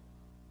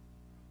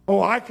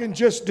 Oh, I can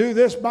just do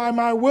this by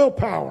my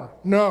willpower.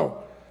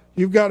 No,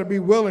 you've got to be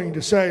willing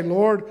to say,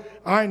 Lord,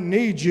 I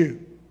need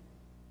you.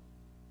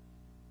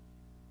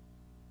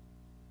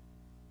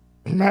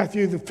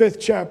 Matthew, the 5th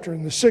chapter,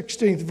 and the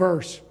 16th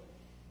verse.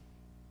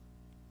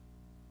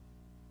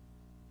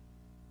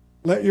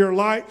 Let your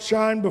light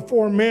shine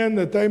before men,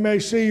 that they may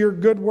see your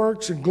good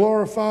works and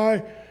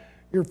glorify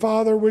your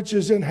Father which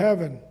is in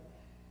heaven.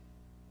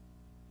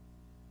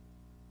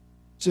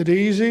 Is it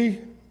easy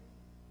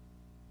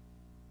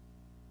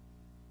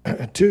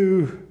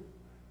to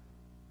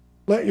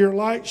let your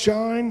light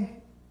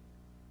shine?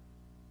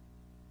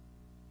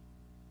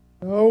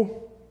 No.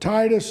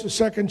 Titus, the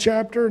 2nd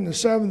chapter and the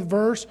 7th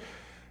verse.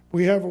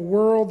 We have a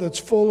world that's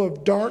full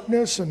of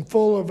darkness and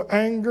full of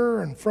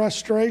anger and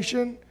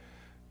frustration.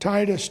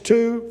 Titus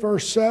 2,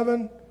 verse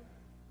 7,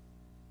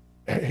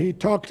 he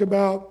talked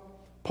about,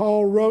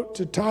 Paul wrote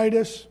to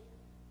Titus,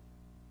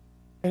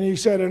 and he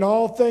said, in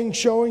all things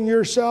showing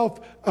yourself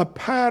a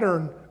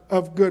pattern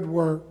of good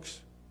works.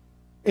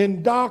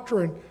 In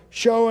doctrine,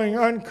 showing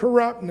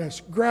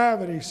uncorruptness,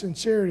 gravity,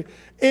 sincerity.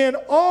 In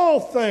all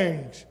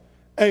things,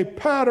 a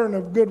pattern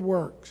of good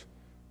works.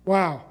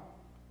 Wow.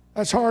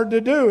 That's hard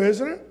to do,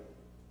 isn't it?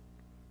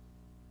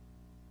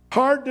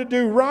 Hard to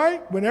do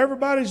right when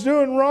everybody's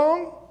doing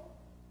wrong.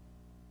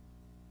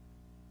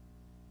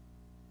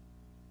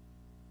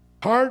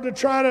 Hard to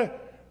try to,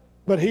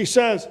 but he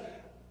says,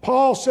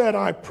 Paul said,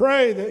 I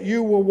pray that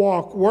you will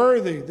walk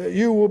worthy, that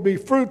you will be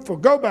fruitful.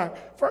 Go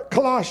back,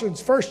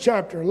 Colossians 1st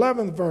chapter,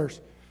 11th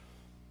verse.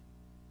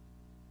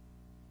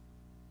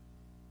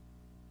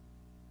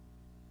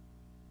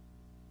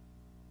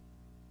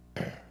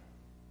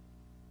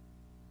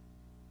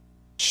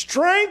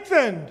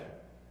 Strengthened.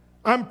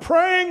 I'm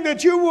praying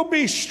that you will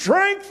be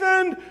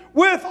strengthened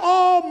with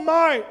all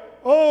might.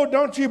 Oh,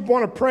 don't you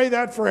want to pray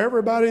that for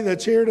everybody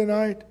that's here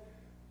tonight?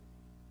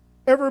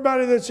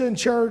 Everybody that's in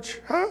church,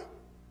 huh?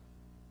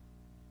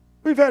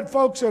 We've had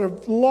folks that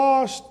have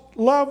lost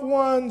loved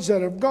ones,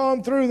 that have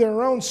gone through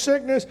their own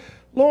sickness.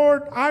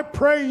 Lord, I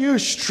pray you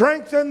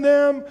strengthen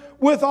them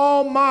with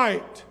all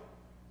might.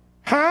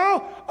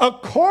 How?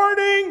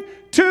 According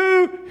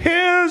to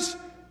his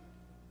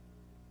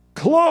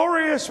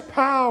glorious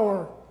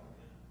power.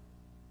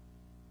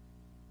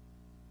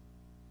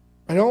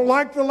 I don't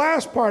like the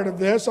last part of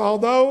this,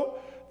 although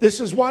this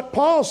is what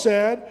Paul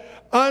said,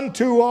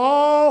 unto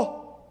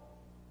all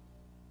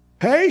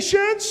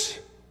patience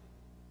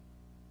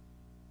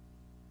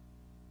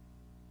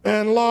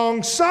and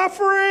long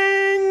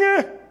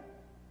suffering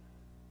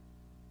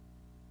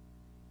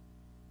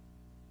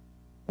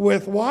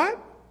with what?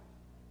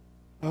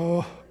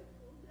 Oh.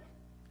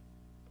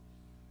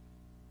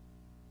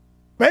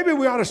 Maybe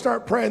we ought to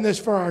start praying this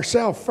for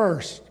ourselves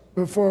first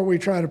before we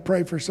try to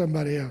pray for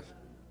somebody else.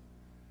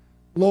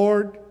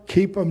 Lord,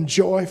 keep them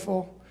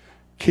joyful,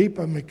 keep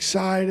them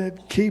excited,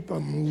 keep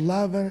them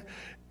loving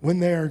when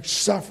they're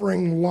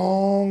suffering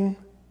long.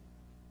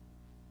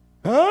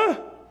 Huh?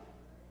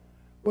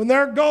 When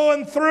they're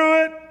going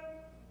through it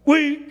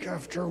week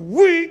after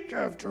week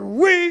after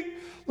week,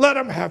 let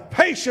them have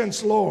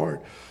patience,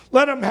 Lord.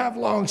 Let them have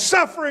long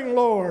suffering,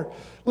 Lord.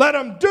 Let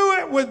them do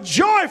it with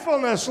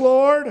joyfulness,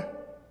 Lord.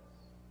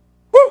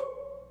 Woo!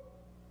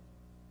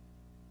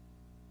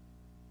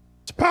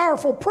 It's a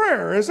powerful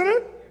prayer, isn't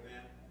it?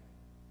 Amen.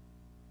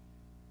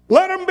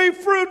 Let them be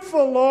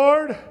fruitful,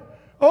 Lord.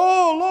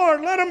 Oh,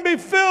 Lord, let them be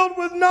filled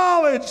with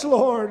knowledge,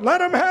 Lord. Let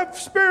them have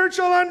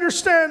spiritual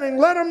understanding.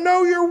 Let them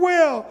know your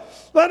will.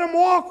 Let them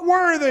walk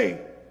worthy.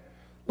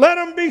 Let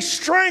them be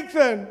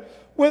strengthened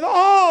with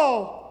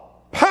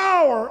all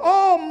power,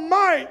 all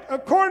might,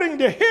 according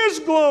to his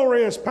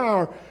glorious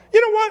power.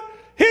 You know what?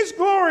 His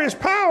glorious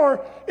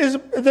power is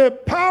the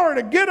power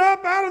to get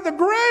up out of the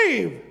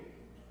grave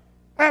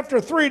after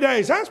 3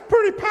 days. That's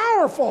pretty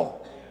powerful.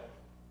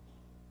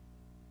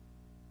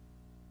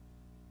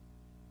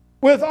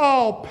 With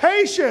all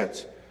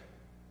patience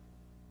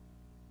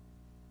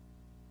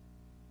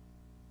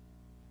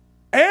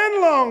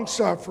and long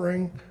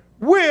suffering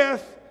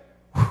with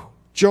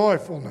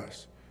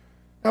joyfulness.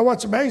 Now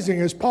what's amazing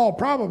is Paul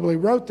probably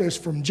wrote this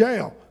from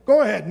jail.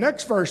 Go ahead,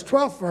 next verse,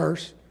 12th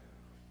verse.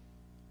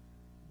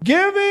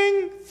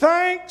 Giving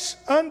thanks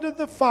unto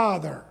the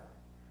Father,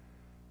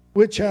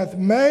 which hath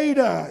made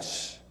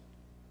us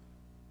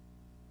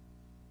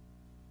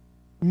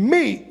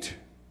meet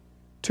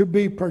to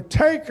be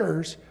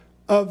partakers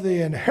of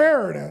the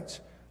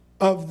inheritance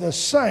of the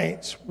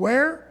saints.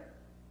 Where?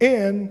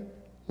 In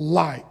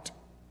light.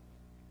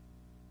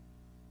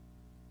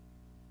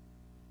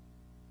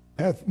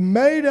 Hath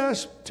made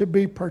us to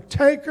be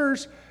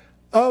partakers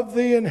of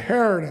the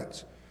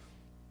inheritance.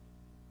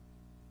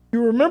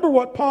 You remember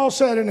what Paul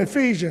said in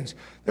Ephesians,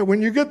 that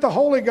when you get the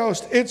Holy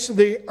Ghost, it's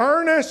the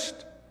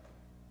earnest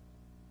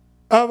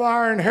of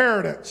our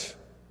inheritance.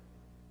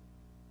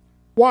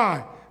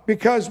 Why?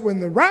 Because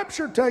when the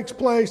rapture takes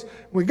place,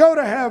 we go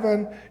to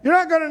heaven, you're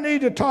not going to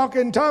need to talk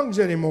in tongues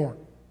anymore.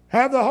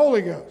 Have the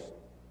Holy Ghost.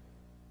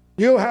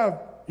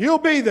 You'll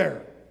be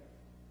there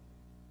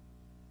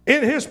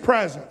in his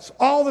presence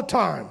all the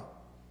time.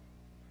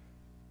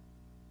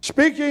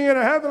 Speaking in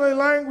a heavenly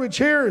language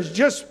here is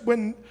just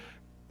when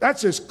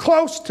that's as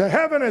close to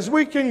heaven as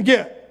we can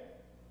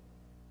get.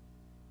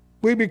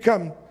 We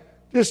become,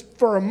 just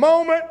for a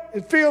moment,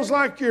 it feels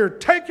like you're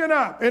taken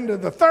up into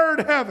the third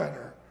heaven.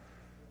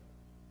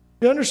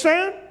 You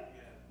understand?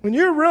 When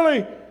you're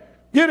really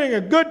getting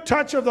a good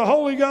touch of the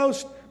Holy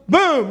Ghost,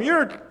 boom,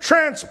 you're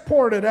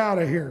transported out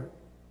of here.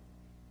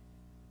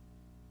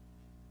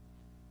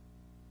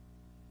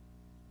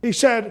 He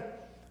said,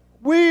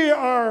 we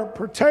are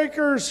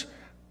partakers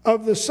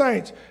of the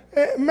saints.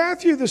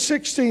 Matthew the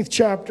 16th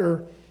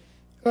chapter,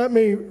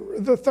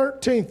 the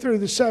 13th through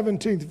the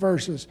 17th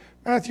verses.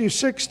 Matthew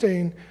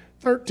 16,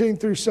 13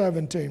 through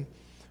 17.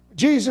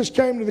 Jesus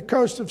came to the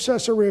coast of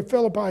Caesarea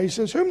Philippi. He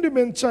says, "Whom do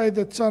men say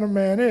that the Son of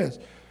Man is?"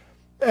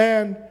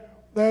 And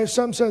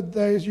some said,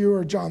 "You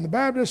are John the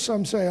Baptist."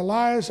 Some say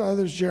Elias,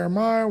 others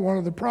Jeremiah, one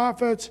of the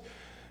prophets.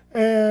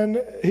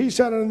 And he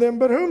said unto them,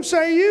 "But whom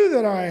say you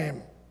that I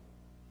am?"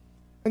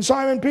 And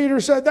Simon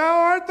Peter said, "Thou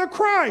art the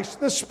Christ,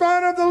 the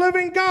Son of the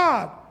living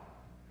God."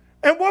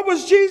 And what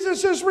was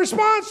Jesus'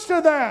 response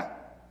to that?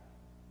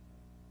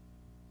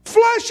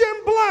 Flesh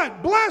and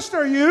blood, blessed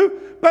are you,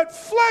 but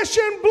flesh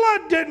and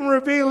blood didn't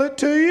reveal it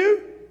to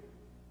you.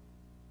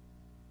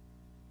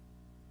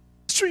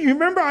 So you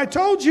remember I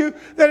told you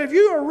that if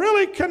you are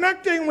really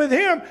connecting with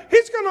Him,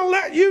 He's going to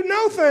let you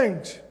know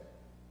things.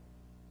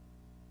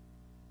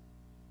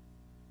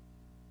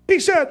 He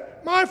said,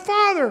 "My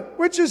Father,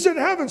 which is in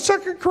heaven,"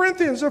 2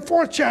 Corinthians, the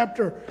 4th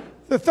chapter,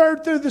 the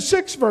 3rd through the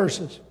 6th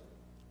verses.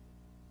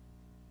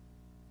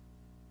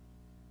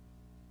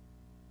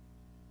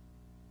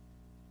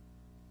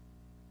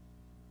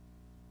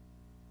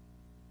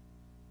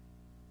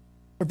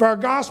 If our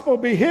gospel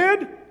be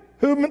hid,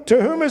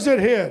 to whom is it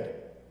hid?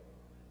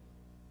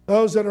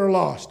 Those that are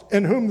lost,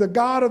 in whom the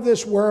God of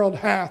this world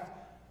hath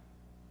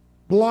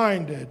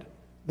blinded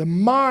the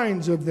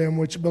minds of them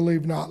which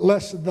believe not,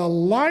 lest the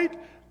light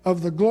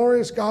of the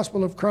glorious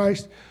gospel of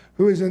Christ,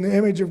 who is in the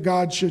image of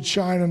God, should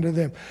shine unto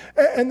them.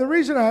 And the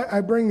reason I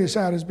bring this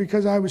out is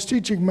because I was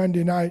teaching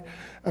Monday night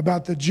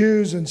about the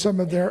Jews and some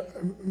of their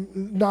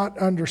not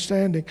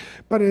understanding,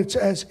 but it's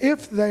as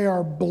if they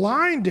are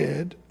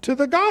blinded to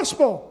the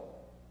gospel.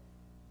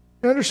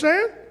 You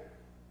understand?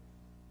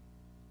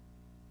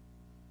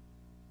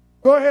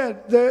 Go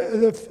ahead,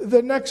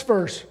 the next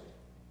verse,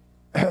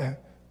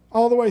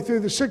 all the way through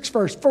the 6th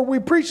verse. "For we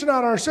preach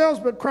not ourselves,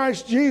 but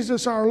Christ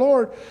Jesus our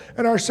Lord,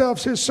 and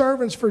ourselves His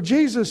servants for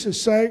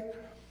Jesus' sake.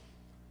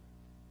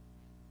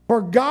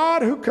 For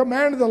God, who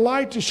commanded the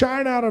light to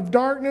shine out of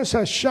darkness,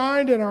 has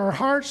shined in our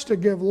hearts to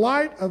give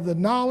light of the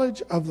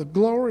knowledge of the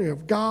glory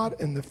of God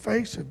in the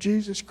face of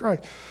Jesus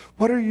Christ."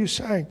 What are you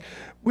saying?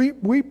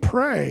 We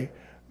pray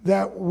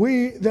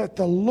that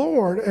the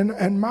Lord,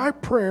 and my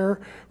prayer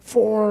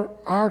for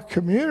our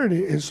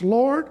community is,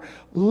 Lord,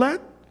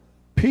 let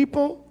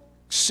people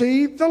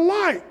see the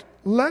light.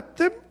 Let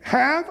them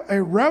have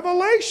a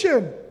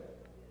revelation.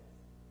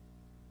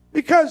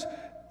 Because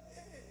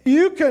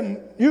you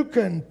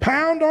can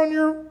pound on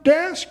your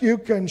desk, you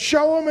can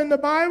show them in the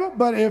Bible,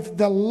 but if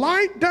the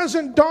light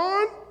doesn't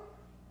dawn,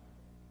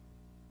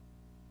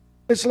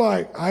 it's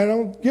like, I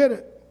don't get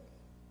it.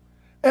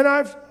 And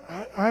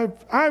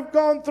I've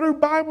gone through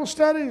Bible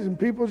studies and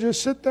people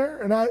just sit there,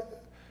 and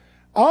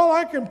all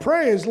I can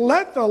pray is,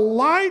 let the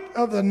light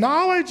of the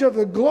knowledge of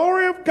the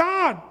glory of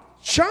God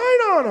shine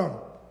on them.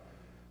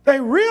 They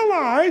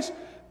realize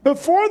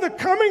before the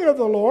coming of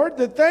the Lord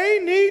that they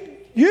need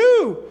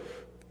you.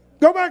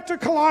 Go back to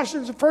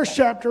Colossians, the 1st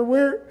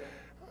chapter,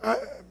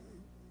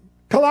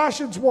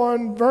 Colossians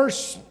 1,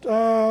 verse,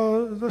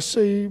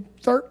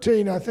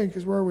 13, I think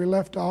is where we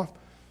left off.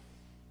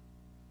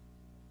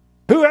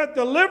 "Who hath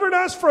delivered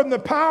us from the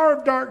power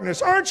of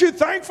darkness." Aren't you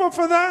thankful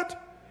for that?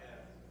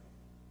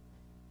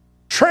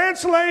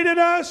 Translated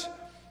us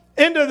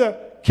into the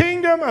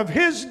kingdom of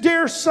His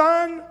dear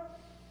Son,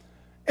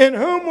 in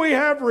whom we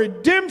have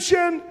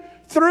redemption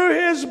through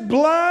His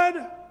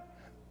blood.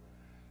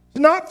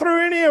 Not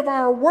through any of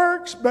our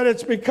works, but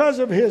it's because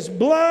of His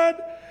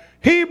blood.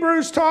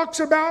 Hebrews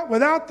talks about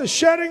without the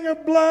shedding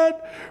of blood.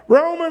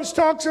 Romans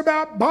talks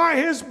about by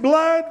His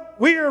blood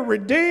we are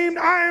redeemed.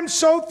 I am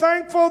so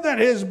thankful that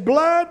His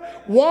blood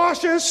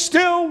washes,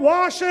 still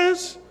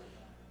washes.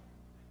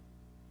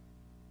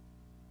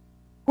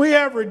 We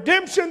have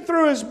redemption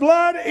through His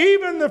blood,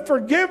 even the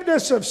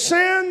forgiveness of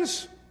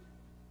sins.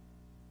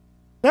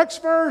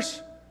 Next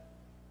verse.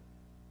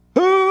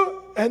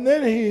 And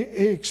then he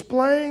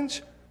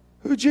explains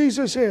who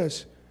Jesus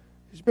is.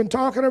 He's been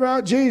talking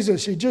about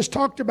Jesus. He just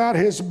talked about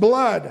His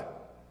blood.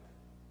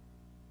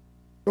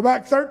 Go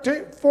back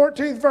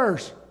 14th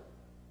verse.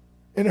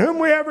 "In whom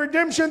we have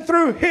redemption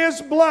through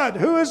His blood."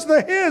 Who is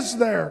the His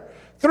there?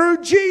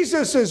 Through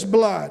Jesus'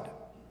 blood.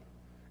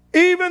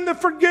 "Even the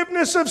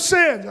forgiveness of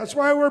sins." That's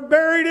why we're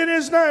buried in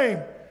His name.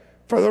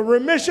 For the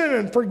remission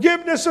and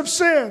forgiveness of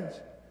sins.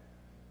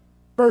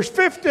 Verse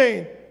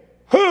 15.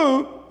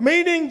 "Who,"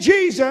 meaning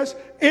Jesus,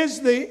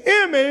 "is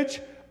the image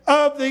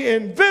of the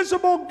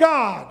invisible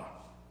God,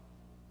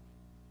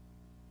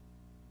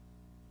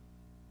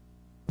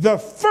 the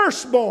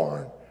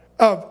firstborn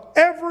of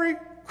every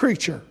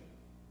creature."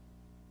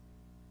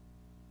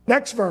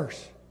 Next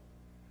verse.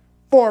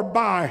 "For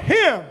by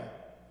Him,"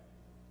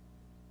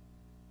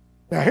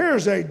 now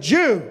here's a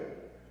Jew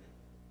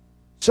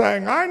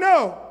saying, I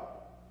know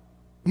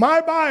my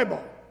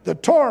Bible, the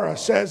Torah,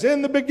 says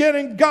in the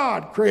beginning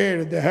God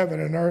created the heaven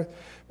and earth,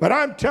 but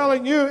I'm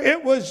telling you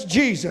it was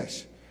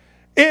Jesus.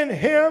 In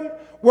Him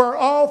were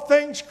all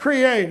things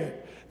created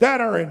that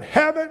are in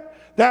heaven,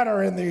 that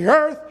are in the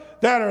earth,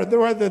 that are,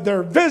 whether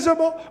they're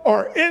visible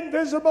or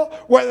invisible,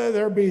 whether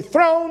there be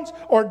thrones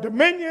or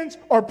dominions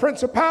or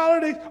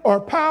principalities or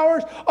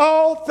powers,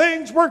 all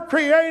things were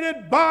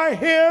created by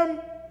Him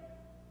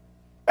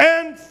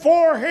and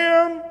for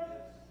him.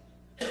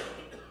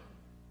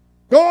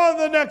 Go on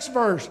to the next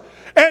verse.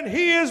 And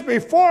he is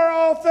before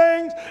all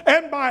things,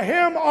 and by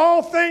him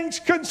all things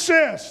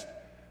consist.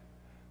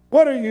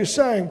 What are you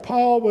saying?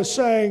 Paul was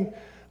saying,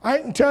 I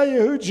can tell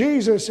you who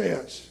Jesus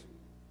is.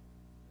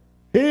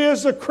 He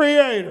is the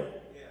creator.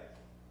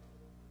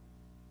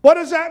 What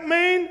does that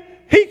mean?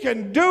 He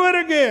can do it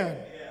again.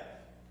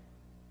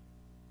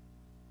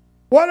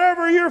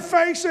 Whatever you're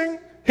facing,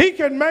 he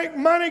can make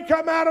money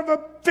come out of a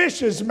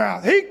fish's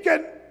mouth. He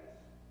can.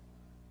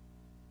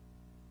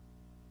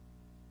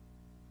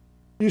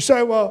 You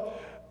say, well,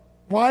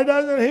 why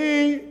doesn't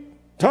he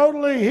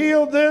totally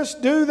heal this,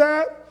 do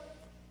that?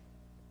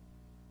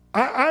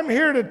 I'm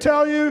here to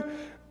tell you,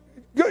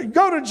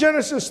 go to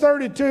Genesis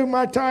 32.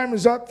 My time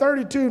is up.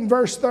 32 and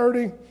verse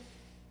 30.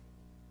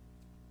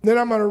 Then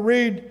I'm going to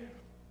read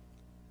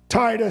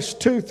Titus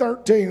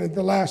 2:13,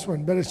 the last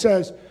one. But it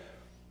says,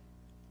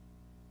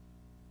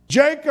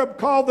 Jacob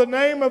called the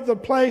name of the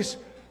place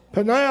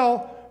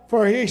Peniel,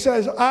 for he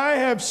says, I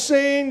have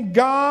seen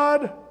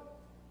God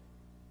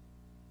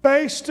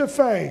face to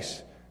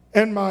face,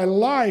 and my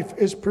life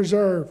is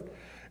preserved.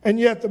 And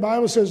yet the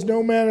Bible says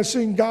no man has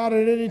seen God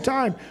at any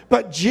time.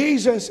 But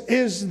Jesus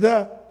is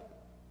the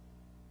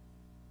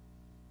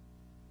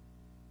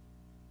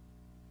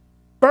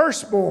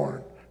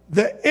firstborn,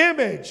 the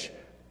image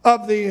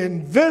of the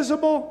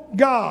invisible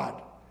God.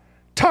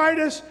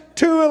 Titus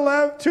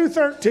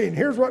 2:13.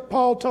 Here's what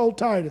Paul told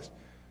Titus.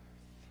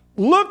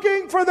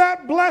 Looking for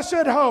that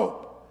blessed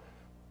hope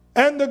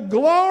and the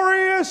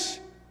glorious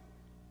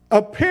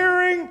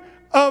appearing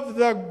of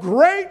the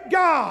great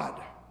God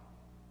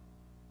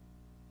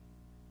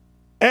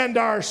and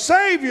our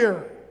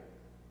Savior,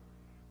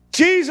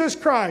 Jesus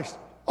Christ,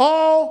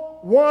 all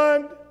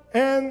one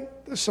and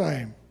the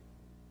same.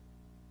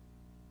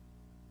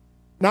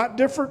 Not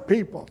different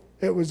people.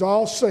 It was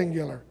all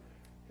singular.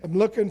 I'm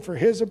looking for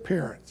his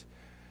appearance.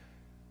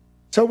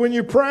 So when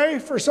you pray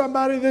for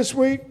somebody this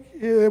week,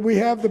 we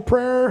have the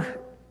prayer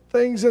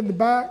things in the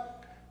back.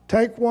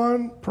 Take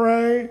one,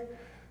 pray.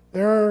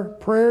 There are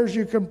prayers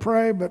you can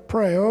pray, but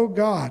pray, oh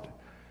God,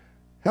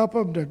 help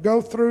them to go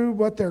through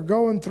what they're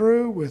going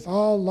through with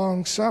all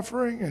long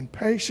suffering and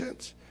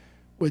patience,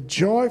 with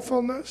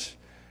joyfulness.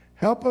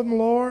 Help them,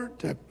 Lord,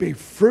 to be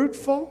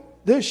fruitful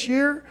this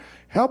year.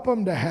 Help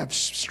them to have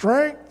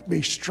strength,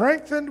 be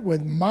strengthened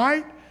with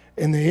might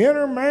in the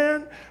inner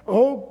man.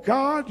 Oh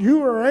God,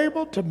 you are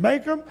able to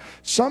make them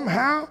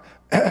somehow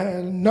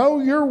know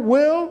your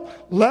will.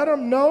 Let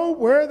them know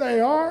where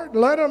they are.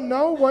 Let them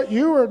know what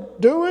you are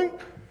doing.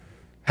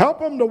 Help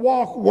them to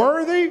walk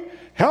worthy.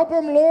 Help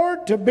them,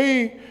 Lord, to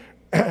be,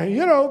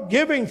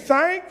 giving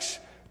thanks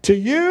to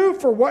you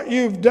for what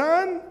you've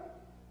done.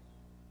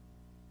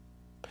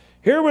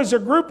 Here was a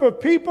group of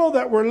people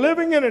that were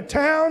living in a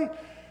town.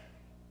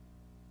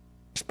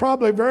 It's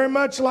probably very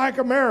much like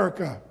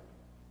America.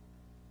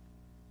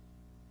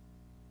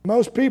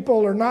 Most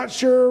people are not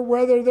sure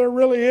whether there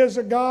really is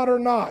a God or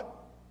not.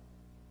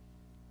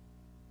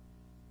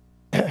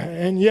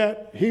 And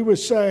yet he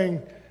was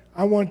saying,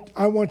 I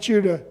want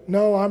you to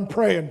know I'm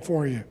praying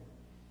for you.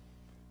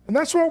 And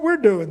that's what we're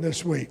doing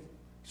this week.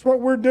 It's what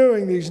we're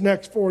doing these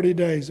next 40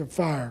 days of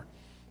fire.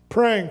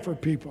 Praying for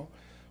people.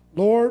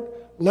 Lord,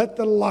 let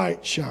the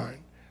light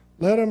shine.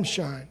 Let them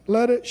shine.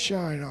 Let it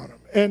shine on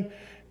them.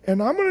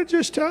 And I'm going to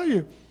just tell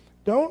you,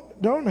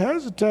 don't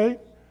hesitate,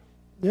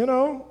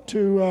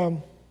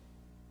 to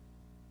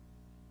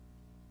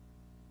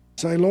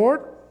say,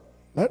 Lord,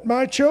 let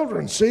my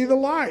children see the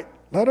light.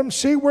 Let them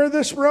see where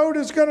this road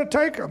is going to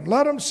take them.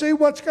 Let them see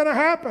what's going to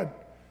happen.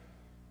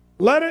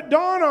 Let it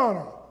dawn on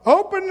them.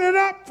 Open it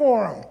up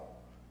for them.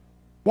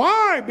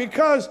 Why?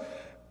 Because,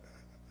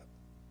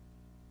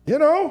 the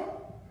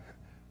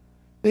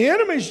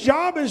enemy's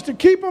job is to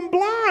keep them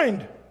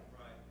blind.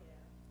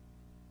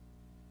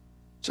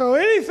 So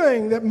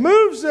anything that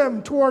moves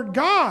them toward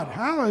God,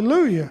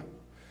 hallelujah.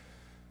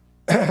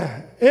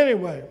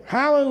 Anyway,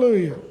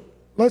 hallelujah.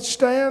 Let's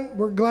stand.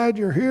 We're glad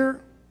you're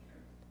here.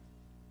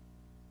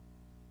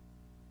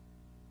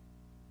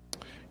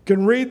 You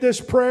can read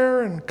this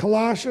prayer in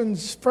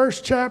Colossians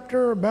 1st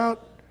chapter,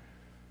 about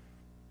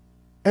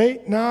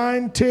 8,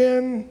 9,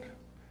 10,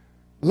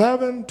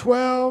 11,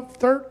 12,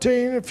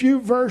 13, a few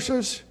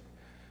verses.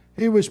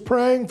 He was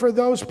praying for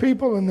those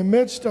people in the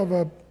midst of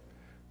a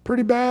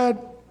pretty bad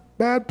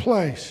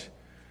place.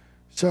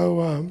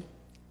 So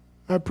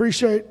I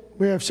appreciate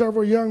we have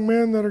several young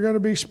men that are going to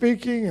be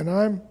speaking, and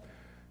I'm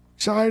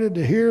excited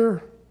to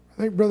hear.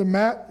 I think Brother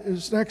Matt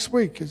is next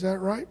week. Is that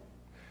right?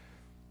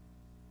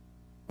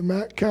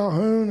 Matt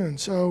Calhoun. And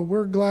so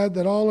we're glad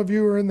that all of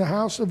you are in the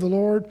house of the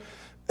Lord.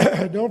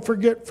 Don't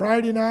forget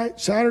Friday night,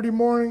 Saturday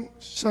morning,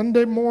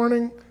 Sunday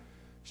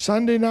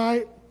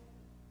night,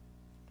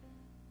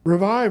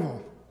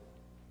 revival.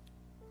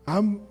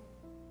 I'm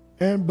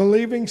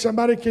believing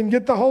somebody can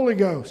get the Holy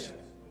Ghost.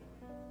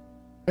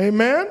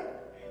 Amen?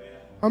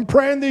 I'm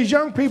praying these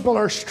young people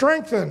are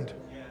strengthened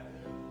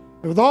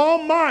with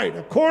all might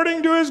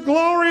according to his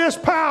glorious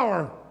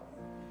power,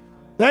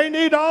 They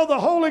need all the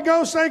Holy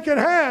Ghost they can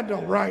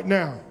handle right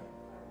now.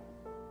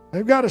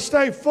 They've got to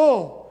stay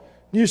full.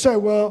 You say,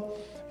 well,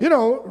 you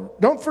know,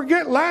 don't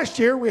forget last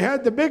year we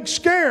had the big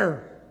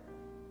scare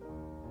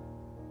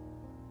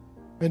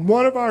in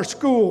one of our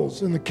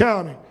schools in the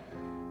county.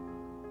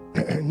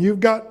 And you've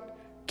got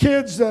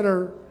kids that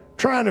are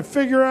trying to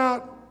figure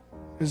out,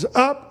 is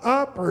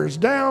up, or is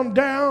down,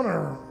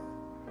 or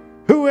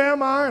who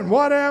am I and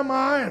what am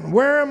I and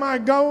where am I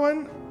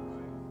going?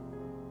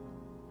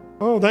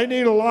 Oh, they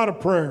need a lot of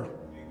prayer.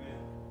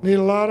 Need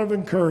a lot of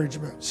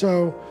encouragement.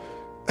 So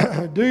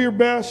do your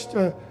best.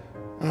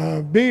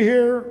 Be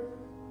here.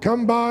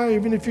 Come by,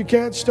 even if you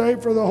can't stay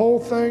for the whole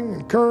thing.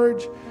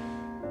 Encourage.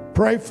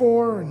 Pray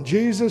for in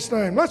Jesus'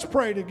 name. Let's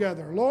pray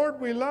together.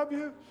 Lord, we love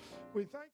you. We thank you.